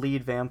kill the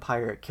lead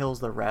vampire, it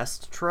kills the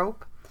rest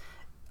trope.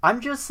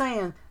 I'm just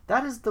saying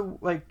that is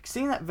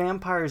seeing that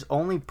vampires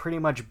only pretty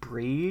much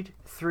breed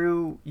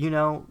through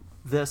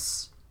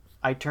this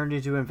I turned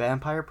into a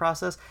vampire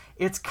process.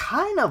 It's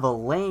kind of a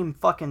lame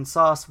fucking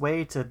sauce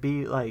way to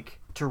be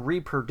to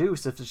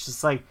reproduce. If it's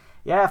just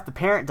if the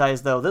parent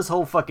dies though, this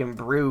whole fucking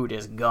brood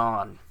is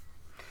gone.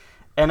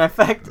 And in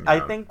fact, I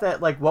think that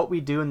What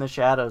We Do in the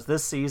Shadows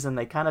this season,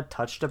 they kind of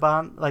touched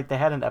upon, they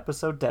had an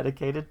episode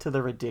dedicated to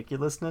the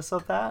ridiculousness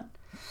of that.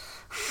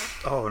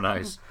 Oh,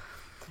 nice.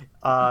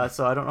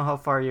 So I don't know how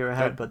far you're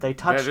ahead, but they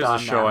touched on that. That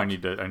is a show I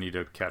need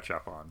to catch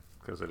up on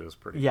because it is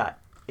pretty. Yeah,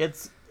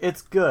 it's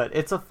good.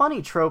 It's a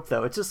funny trope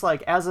though. It's just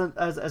as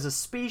a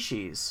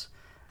species,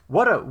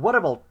 what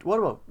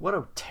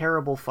a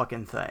terrible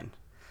fucking thing,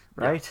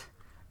 right?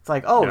 Yeah.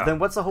 It's then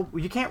what's the whole?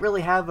 You can't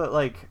really have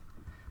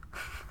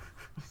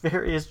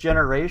various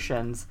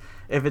generations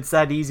if it's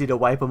that easy to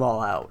wipe them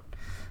all out.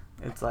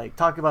 It's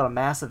talk about a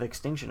massive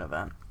extinction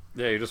event.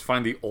 Yeah, you just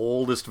find the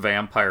oldest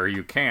vampire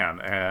you can,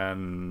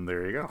 and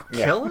there you go.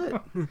 Kill it.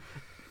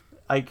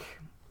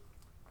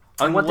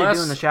 And what they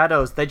do in the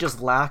Shadows, they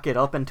just lock it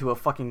up into a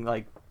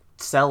fucking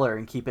cellar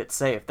and keep it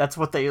safe. That's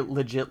what they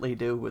legitly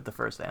do with the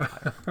first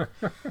vampire.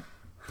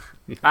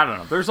 I don't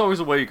know. There's always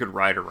a way you could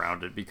ride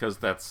around it because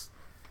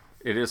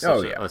it is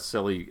such a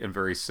silly and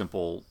very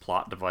simple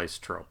plot device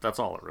trope. That's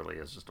all it really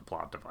is, just a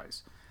plot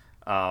device.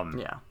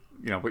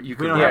 But you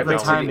don't have the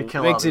time to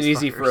kill. Makes it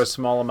easy for a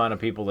small amount of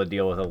people to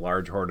deal with a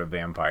large horde of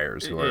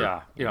vampires who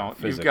are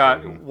you've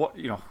got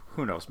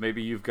who knows,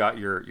 maybe you've got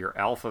your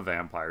alpha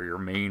vampire, your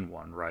main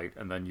one, right,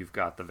 and then you've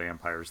got the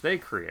vampires they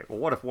create. Well,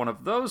 what if one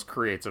of those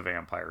creates a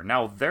vampire?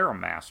 Now they're a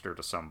master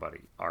to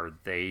somebody. Are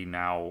they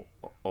now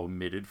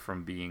omitted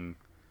from being?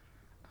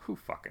 Who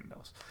fucking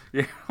knows?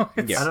 I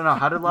don't know.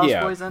 How did Lost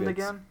Boys end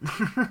again?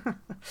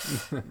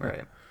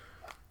 Right.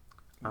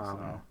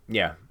 And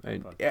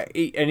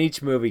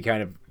each movie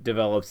kind of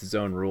develops its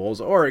own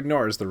rules or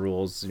ignores the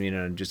rules,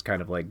 and just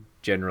kind of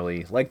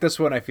generally this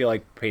one I feel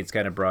like paints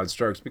kind of broad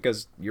strokes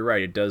because you're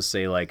right, it does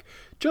say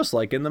just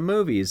like in the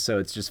movies, so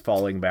it's just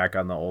falling back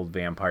on the old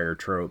vampire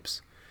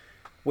tropes,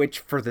 which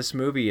for this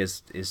movie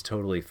is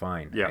totally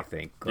fine. I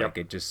think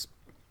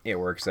it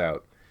works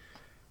out.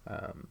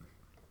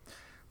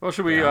 Well,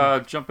 should we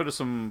jump into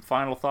some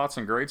final thoughts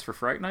and grades for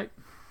Fright Night?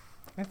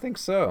 I think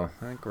so.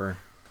 I think we're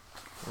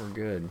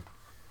good.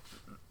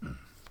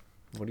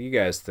 What do you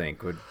guys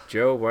think?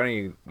 Joe, why don't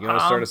you want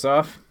to start us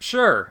off?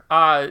 Sure.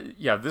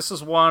 This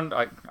is one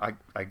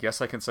I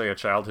guess I can say a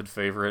childhood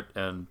favorite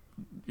and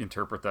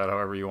interpret that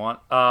however you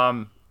want.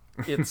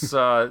 It's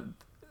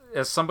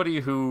as somebody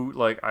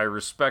who I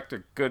respect a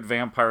good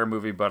vampire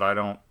movie, but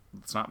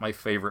it's not my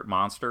favorite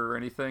monster or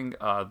anything.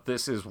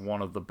 This is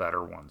one of the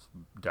better ones,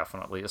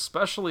 definitely,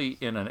 especially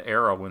in an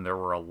era when there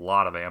were a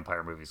lot of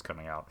vampire movies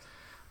coming out.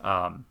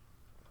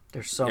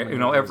 There's so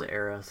many of those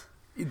eras.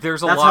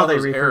 There's a lot of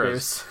those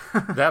eras.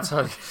 That's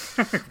how.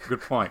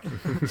 Good point.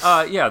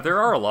 There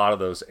are a lot of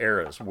those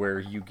eras where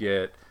you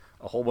get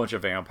a whole bunch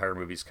of vampire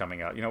movies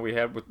coming out. We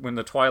had when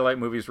the Twilight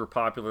movies were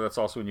popular. That's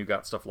also when you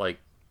got stuff like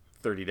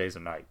 30 Days a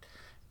Night.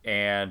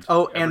 And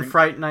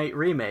Fright Night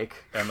remake.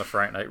 And the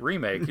Fright Night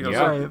remake.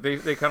 So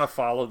they kind of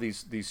follow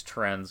these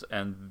trends,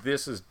 and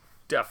this is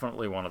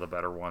definitely one of the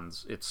better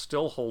ones. It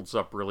still holds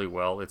up really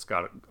well. It's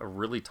got a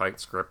really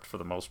tight script for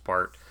the most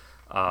part.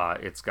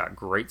 It's got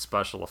great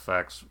special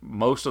effects.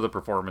 Most of the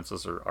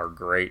performances are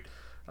great,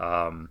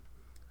 and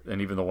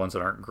even the ones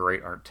that aren't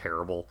great aren't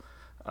terrible.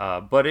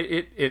 But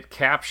it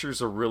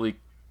captures a really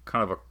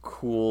kind of a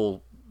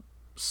cool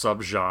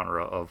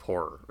subgenre of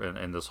horror,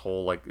 and this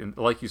whole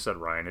like you said,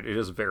 Ryan, it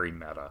is very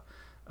meta,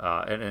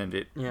 but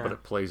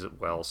it plays it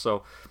well.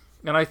 So,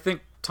 and I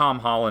think Tom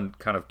Holland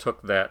kind of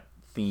took that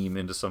theme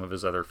into some of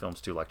his other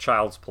films too, like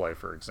Child's Play,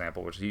 for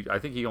example, which I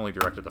think he only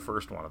directed the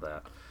first one of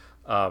that.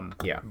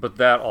 But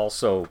that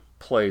also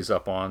plays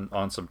up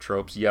on some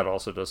tropes, yet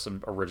also does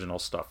some original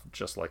stuff,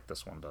 just like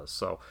this one does.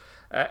 So,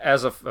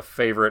 as a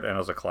favorite and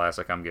as a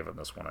classic, I'm giving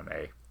this one an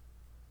A.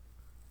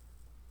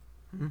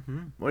 Mm-hmm.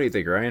 What do you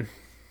think, Ryan?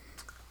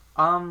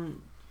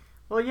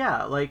 Well,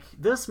 yeah,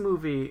 this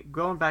movie,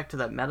 going back to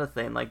that meta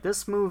thing,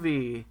 this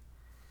movie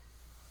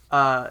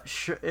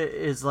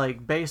is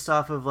based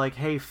off of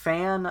hey,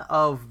 fan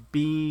of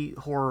B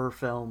horror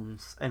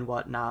films and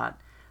whatnot,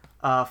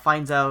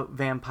 finds out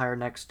Vampire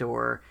Next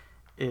Door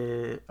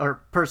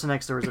or Person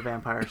Next Door is a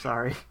vampire,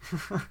 sorry.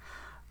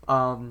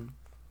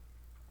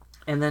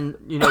 And then,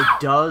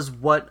 does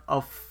what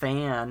a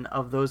fan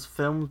of those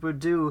films would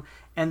do.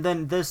 And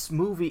then this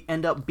movie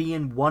end up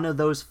being one of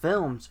those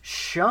films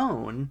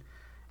shown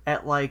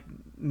at, like,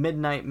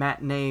 midnight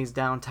matinees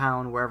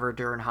downtown, wherever,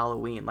 during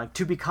Halloween. Like,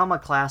 to become a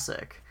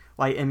classic,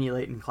 by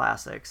emulating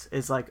classics,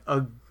 is, like,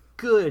 a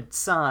good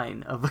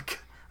sign of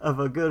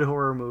a good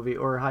horror movie,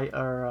 or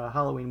a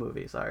Halloween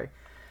movie, sorry.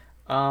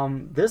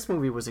 This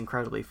movie was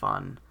incredibly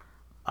fun.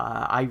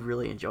 I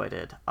really enjoyed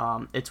it.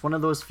 It's one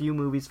of those few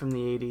movies from the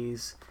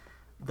 80s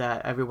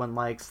that everyone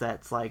likes,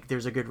 that's like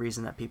there's a good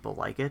reason that people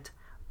like it,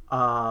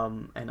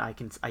 and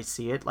I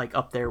see it, like,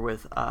 up there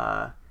with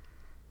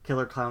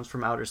Killer Clowns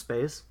from Outer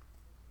Space.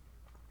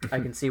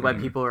 I can see why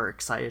people are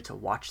excited to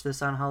watch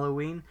this on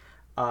Halloween.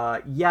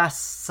 Yes,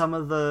 some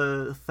of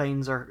the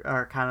things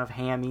are kind of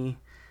hammy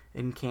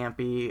and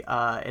campy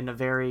in a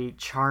very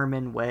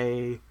charming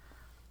way.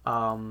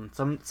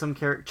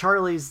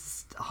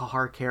 Charlie's a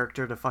hard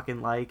character to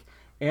fucking like,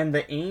 and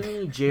the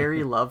Amy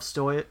Jerry love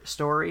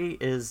story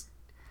is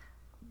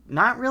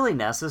not really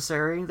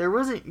necessary.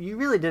 You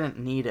really didn't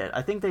need it.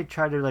 I think they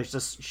tried to, like,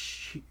 just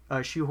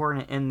shoehorn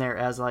it in there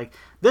as, like,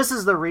 this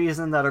is the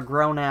reason that a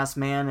grown-ass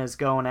man is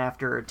going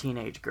after a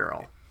teenage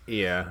girl.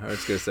 Yeah, I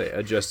was gonna say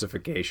a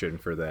justification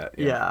for that.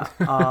 Yeah.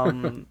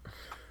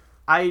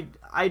 I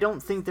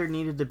don't think there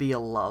needed to be a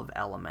love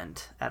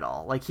element at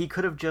all. Like, he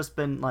could have just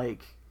been,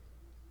 like,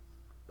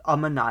 a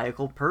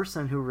maniacal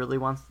person who really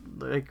wants,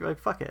 like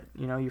fuck it,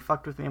 you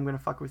fucked with me, I'm gonna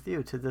fuck with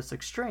you, to this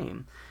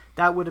extreme.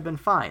 That would have been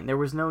fine. There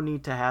was no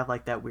need to have,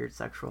 like, that weird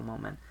sexual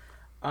moment.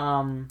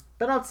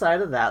 But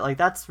outside of that, like,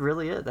 that's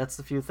really it. That's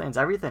the few things.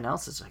 Everything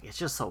else is, like, it's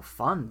just so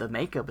fun. The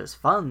makeup is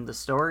fun. The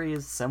story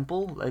is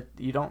simple.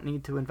 You don't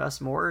need to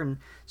invest more, and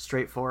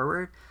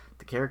straightforward.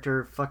 The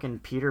character fucking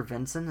Peter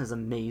Vincent is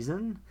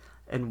amazing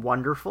and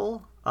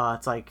wonderful.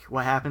 It's like,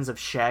 what happens if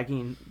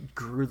Shaggy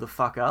grew the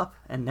fuck up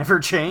and never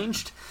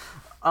changed?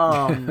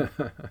 And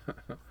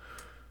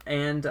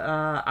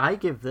I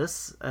give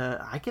this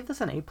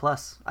an A+.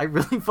 I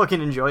really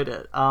fucking enjoyed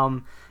it.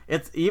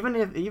 It's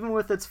even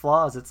with its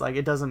flaws, it's like,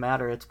 it doesn't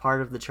matter. It's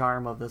part of the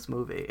charm of this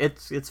movie.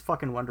 It's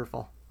fucking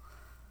wonderful.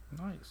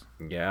 Nice.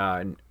 Yeah,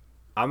 and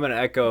I'm gonna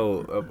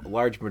echo a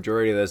large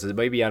majority of this. It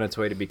may be on its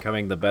way to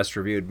becoming the best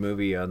reviewed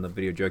movie on the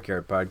Video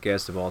Junkyard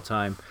podcast of all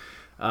time.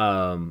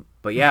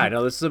 But yeah,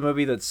 no, this is a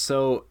movie that's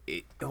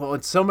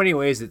in so many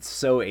ways it's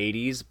so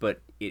 80s,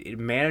 but it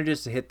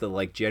manages to hit the,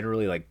 like,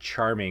 generally, like,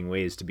 charming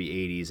ways to be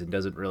 80s, and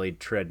doesn't really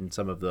tread in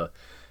some of the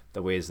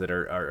ways that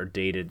are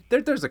dated.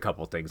 There's a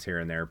couple things here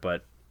and there,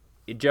 but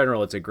in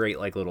general, it's a great,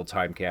 like, little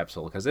time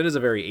capsule, because it is a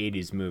very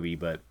 80s movie,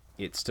 but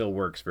it still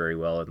works very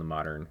well in the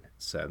modern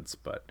sense.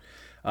 But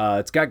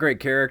it's got great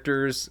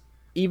characters.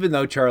 Even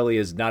though Charlie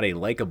is not a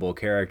likable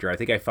character, I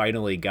think I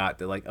finally got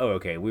that, like, oh,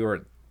 okay,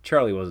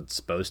 Charlie wasn't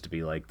supposed to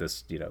be like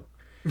this,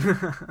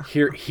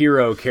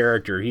 hero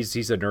character. He's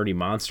a nerdy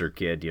monster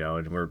kid,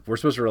 and we're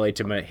supposed to relate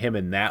to him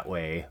in that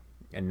way,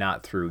 and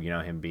not through,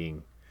 him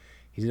being,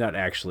 he's not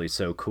actually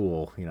so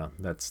cool,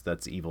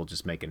 that's evil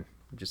just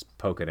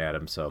poking at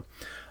him. So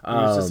he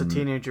was just a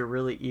teenager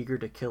really eager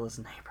to kill his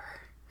neighbor.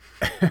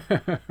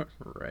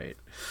 Right.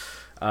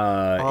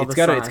 It's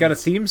got a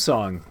theme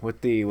song with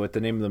the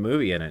name of the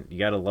movie in it. You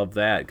gotta love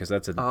that, because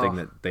that's a thing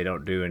that they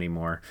don't do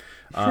anymore.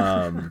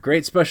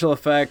 Great special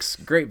effects,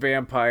 great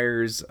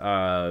vampires,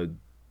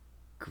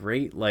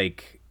 great,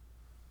 like,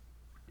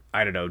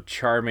 I don't know,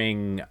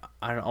 charming,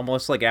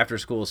 almost like after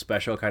school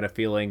special kind of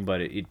feeling,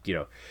 but it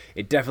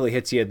definitely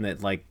hits you in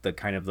that, like, the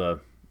kind of the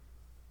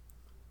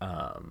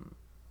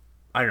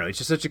I don't know, it's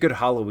just such a good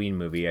Halloween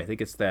movie. I think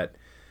it's that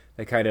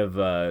kind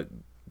of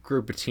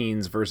group of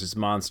teens versus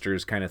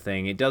monsters kind of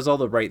thing. It does all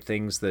the right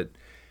things that,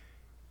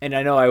 and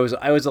I know I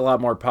was a lot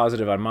more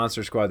positive on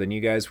Monster Squad than you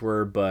guys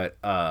were, but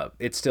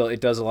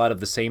it does a lot of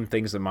the same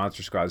things that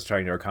Monster Squad is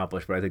trying to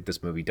accomplish, but I think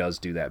this movie does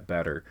do that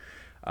better.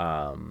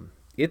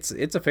 It's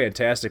a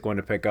fantastic one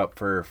to pick up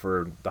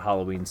for the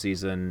Halloween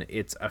season.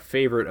 It's a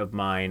favorite of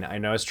mine. I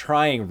know I was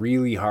trying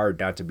really hard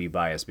not to be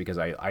biased, because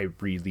I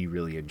really,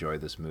 really enjoy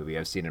this movie.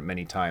 I've seen it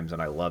many times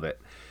and I love it.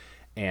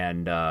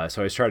 And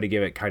so I was trying to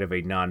give it kind of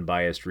a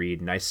non-biased read,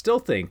 and I still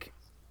think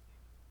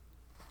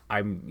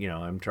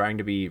I'm trying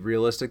to be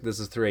realistic. This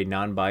is through a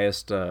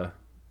non-biased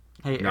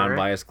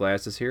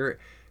glasses here.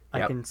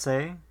 Yep. I can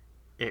say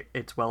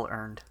it's well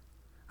earned.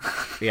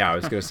 Yeah, I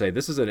was gonna say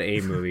this is an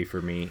A movie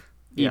for me,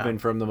 even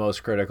from the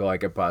most critical I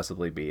could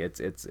possibly be. It's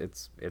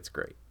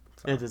great.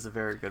 So. It is a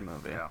very good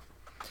movie. Yeah.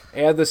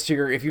 Add this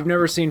to if you've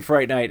never seen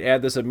Fright Night,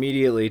 add this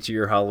immediately to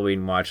your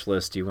Halloween watch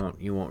list. You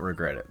won't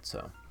regret it.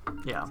 So.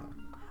 Yeah.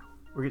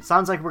 It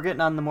sounds like we're getting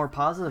on the more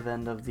positive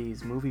end of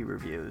these movie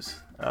reviews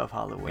of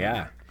Halloween.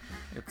 Yeah.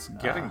 It's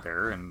getting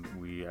there, and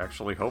we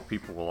actually hope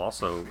people will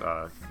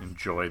also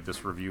enjoy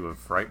this review of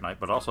Fright Night,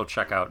 but also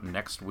check out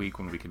next week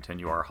when we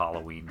continue our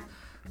Halloween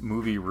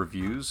movie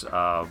reviews.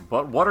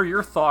 But what are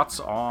your thoughts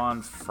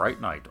on Fright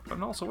Night?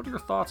 And also, what are your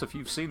thoughts if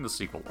you've seen the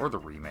sequel or the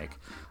remake?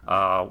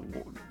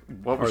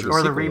 What was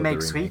or the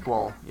remake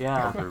sequel?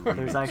 Yeah,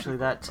 there's actually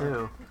that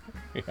too.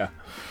 Yeah.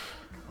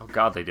 Oh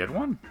God, they did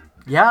one.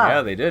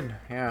 Yeah, they did.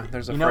 Yeah,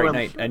 there's a Fright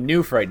Night, a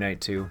new Fright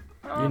Night too.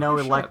 You know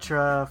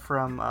Elektra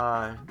from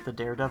the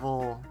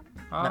Daredevil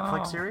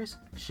Netflix series?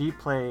 She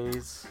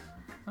plays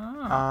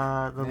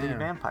the lead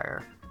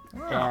vampire.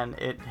 And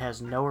it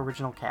has no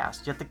original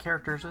cast, yet the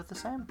characters are the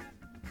same.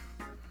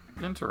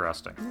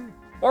 Interesting.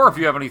 Or if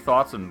you have any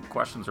thoughts and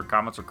questions or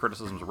comments or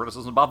criticisms or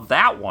witticisms about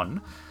that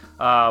one,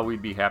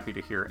 we'd be happy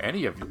to hear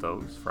any of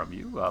those from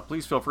you.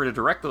 Please feel free to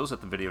direct those at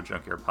the Video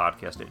Junkyard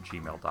Podcast at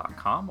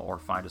gmail.com, or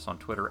find us on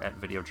Twitter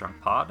at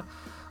VideoJunkPod,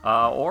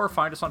 or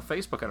find us on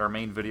Facebook at our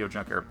main Video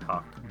Junkyard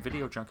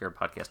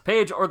Podcast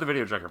page, or the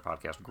Video Junkyard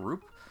Podcast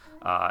group,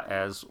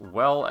 as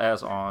well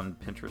as on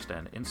Pinterest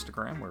and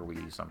Instagram, where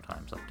we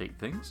sometimes update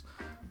things.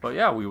 But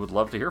yeah, we would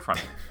love to hear from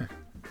you.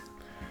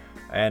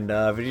 And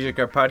Video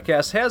Junkyard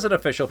Podcast has an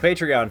official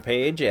Patreon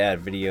page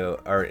at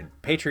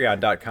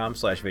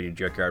patreon.com/Video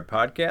Junkyard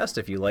Podcast.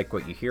 If you like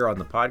what you hear on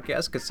the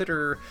podcast,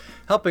 consider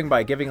helping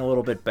by giving a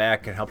little bit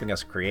back and helping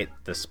us create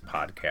this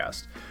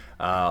podcast.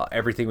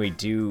 Everything we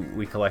do,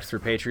 we collect through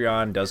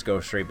Patreon, does go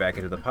straight back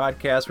into the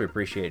podcast. We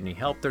appreciate any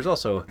help. There's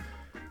also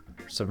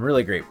some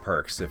really great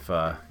perks if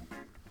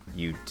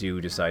you do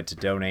decide to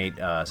donate,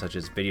 such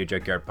as Video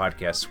Junkyard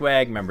Podcast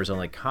swag,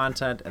 members-only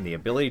content, and the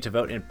ability to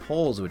vote in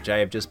polls, which I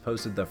have just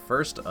posted the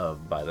first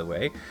of, by the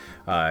way.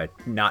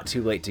 Not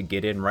too late to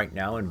get in right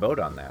now and vote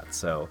on that.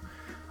 So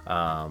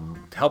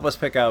help us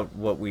pick out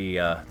what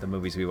the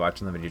movies we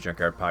watch on the Video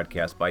Junkyard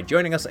Podcast by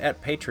joining us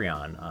at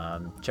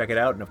Patreon. Check it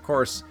out, and of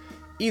course,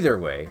 either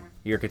way,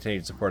 your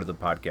continued support of the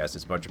podcast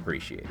is much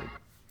appreciated.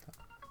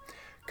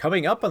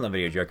 Coming up on the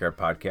Video Junkyard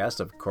Podcast,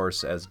 of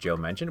course, as Joe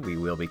mentioned, we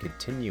will be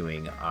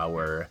continuing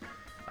our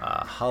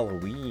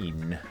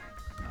Halloween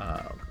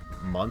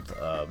month.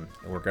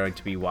 We're going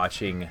to be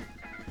watching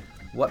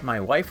what my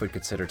wife would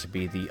consider to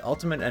be the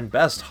ultimate and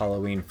best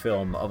Halloween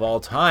film of all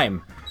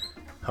time,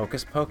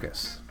 Hocus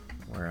Pocus.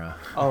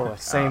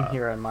 Same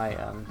here on my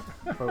end,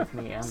 both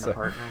me and the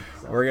partner.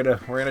 So. We're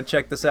gonna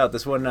check this out.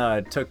 This one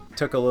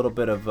took a little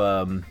bit of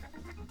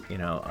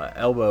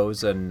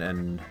elbows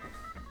and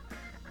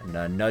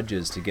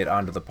nudges to get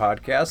onto the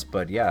podcast,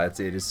 but yeah,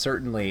 it is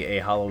certainly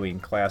a Halloween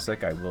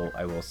classic. I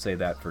will say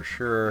that for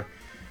sure.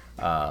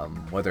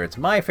 Whether it's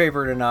my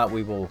favorite or not,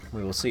 we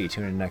will see.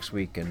 Tune in next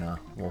week and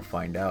we'll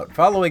find out.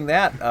 Following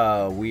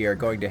that, we are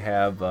going to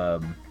have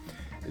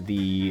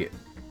the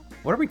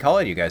what are we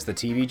calling you guys? The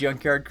TV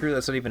Junkyard crew?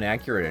 That's not even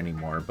accurate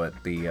anymore.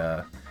 But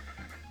the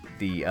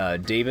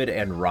David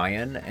and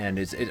Ryan,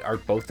 and are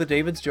both the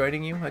Davids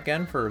joining you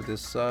again for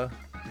this?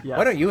 Yes.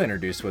 Why don't you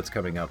introduce what's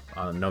coming up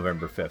on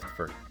November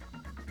 5th?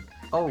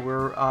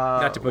 We're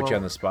not to put you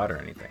on the spot or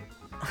anything.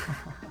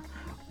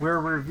 We're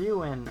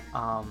reviewing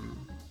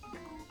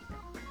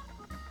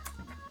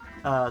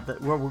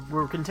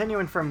we're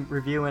continuing from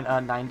reviewing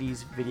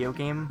 90s video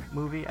game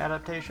movie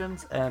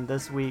adaptations, and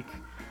this week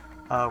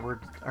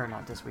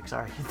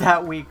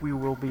that week we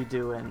will be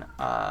doing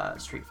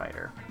Street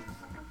Fighter,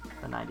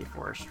 the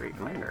 94 Street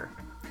Fighter.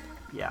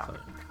 Yeah.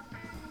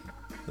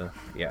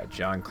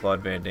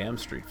 Jean-Claude Van Damme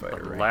Street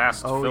Fighter. The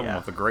last film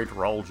of the great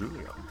Raul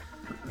Julia.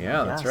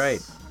 Yeah, that's right.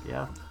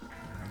 Yeah.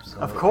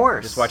 Absolutely. Of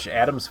course. Just watched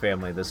Addams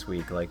Family this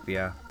week,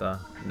 the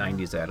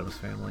 90s Addams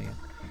Family.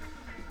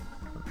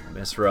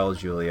 Miss Raul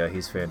Julia,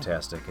 he's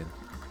fantastic, and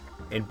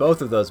in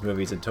both of those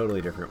movies in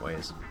totally different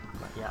ways.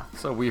 Yeah.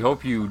 So we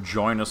hope you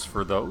join us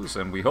for those,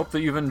 and we hope that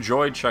you've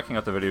enjoyed checking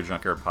out the Video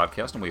Junkyard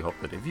Podcast, and we hope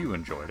that if you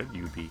enjoyed it,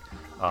 you'd be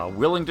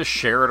willing to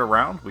share it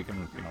around. We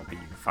can, be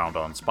found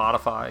on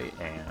Spotify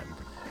and,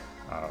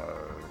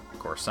 of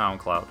course,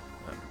 SoundCloud,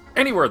 and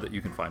anywhere that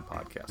you can find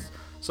podcasts.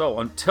 So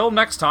until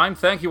next time,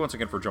 thank you once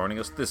again for joining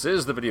us. This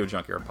is the Video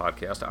Junkyard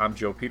Podcast. I'm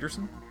Joe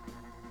Peterson.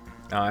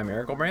 I'm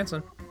Eric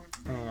Branson.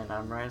 And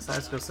I'm Ryan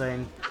Sasko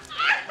saying...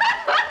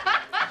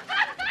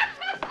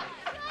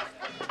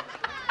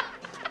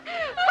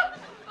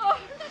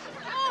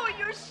 Oh,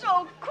 you're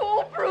so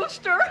cool,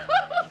 Brewster.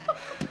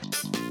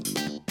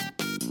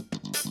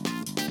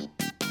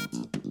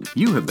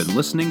 You have been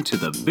listening to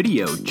the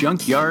Video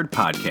Junkyard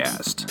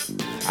Podcast.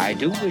 I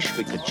do wish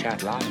we could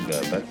chat longer,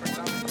 but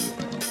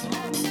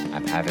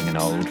I'm having an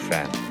old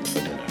friend for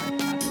dinner.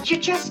 You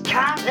just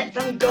can't let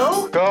them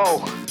go.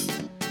 Go!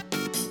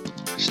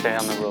 Stay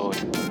on the road.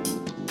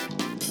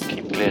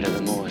 Keep clear to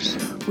the moors.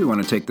 We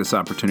want to take this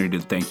opportunity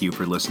to thank you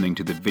for listening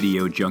to the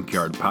Video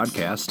Junkyard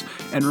Podcast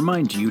and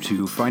remind you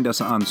to find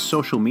us on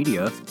social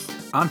media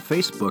on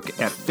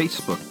Facebook at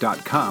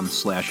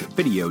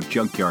facebook.com/Video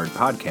Junkyard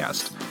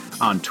Podcast,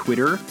 on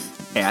Twitter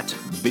at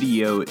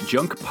Video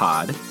Junk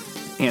Pod,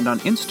 and on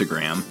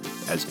Instagram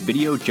as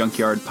Video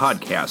Junkyard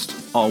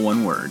Podcast, all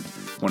one word.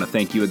 Want to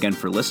thank you again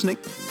for listening,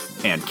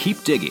 and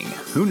keep digging.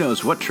 Who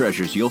knows what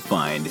treasures you'll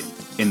find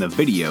in the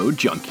Video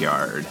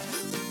Junkyard.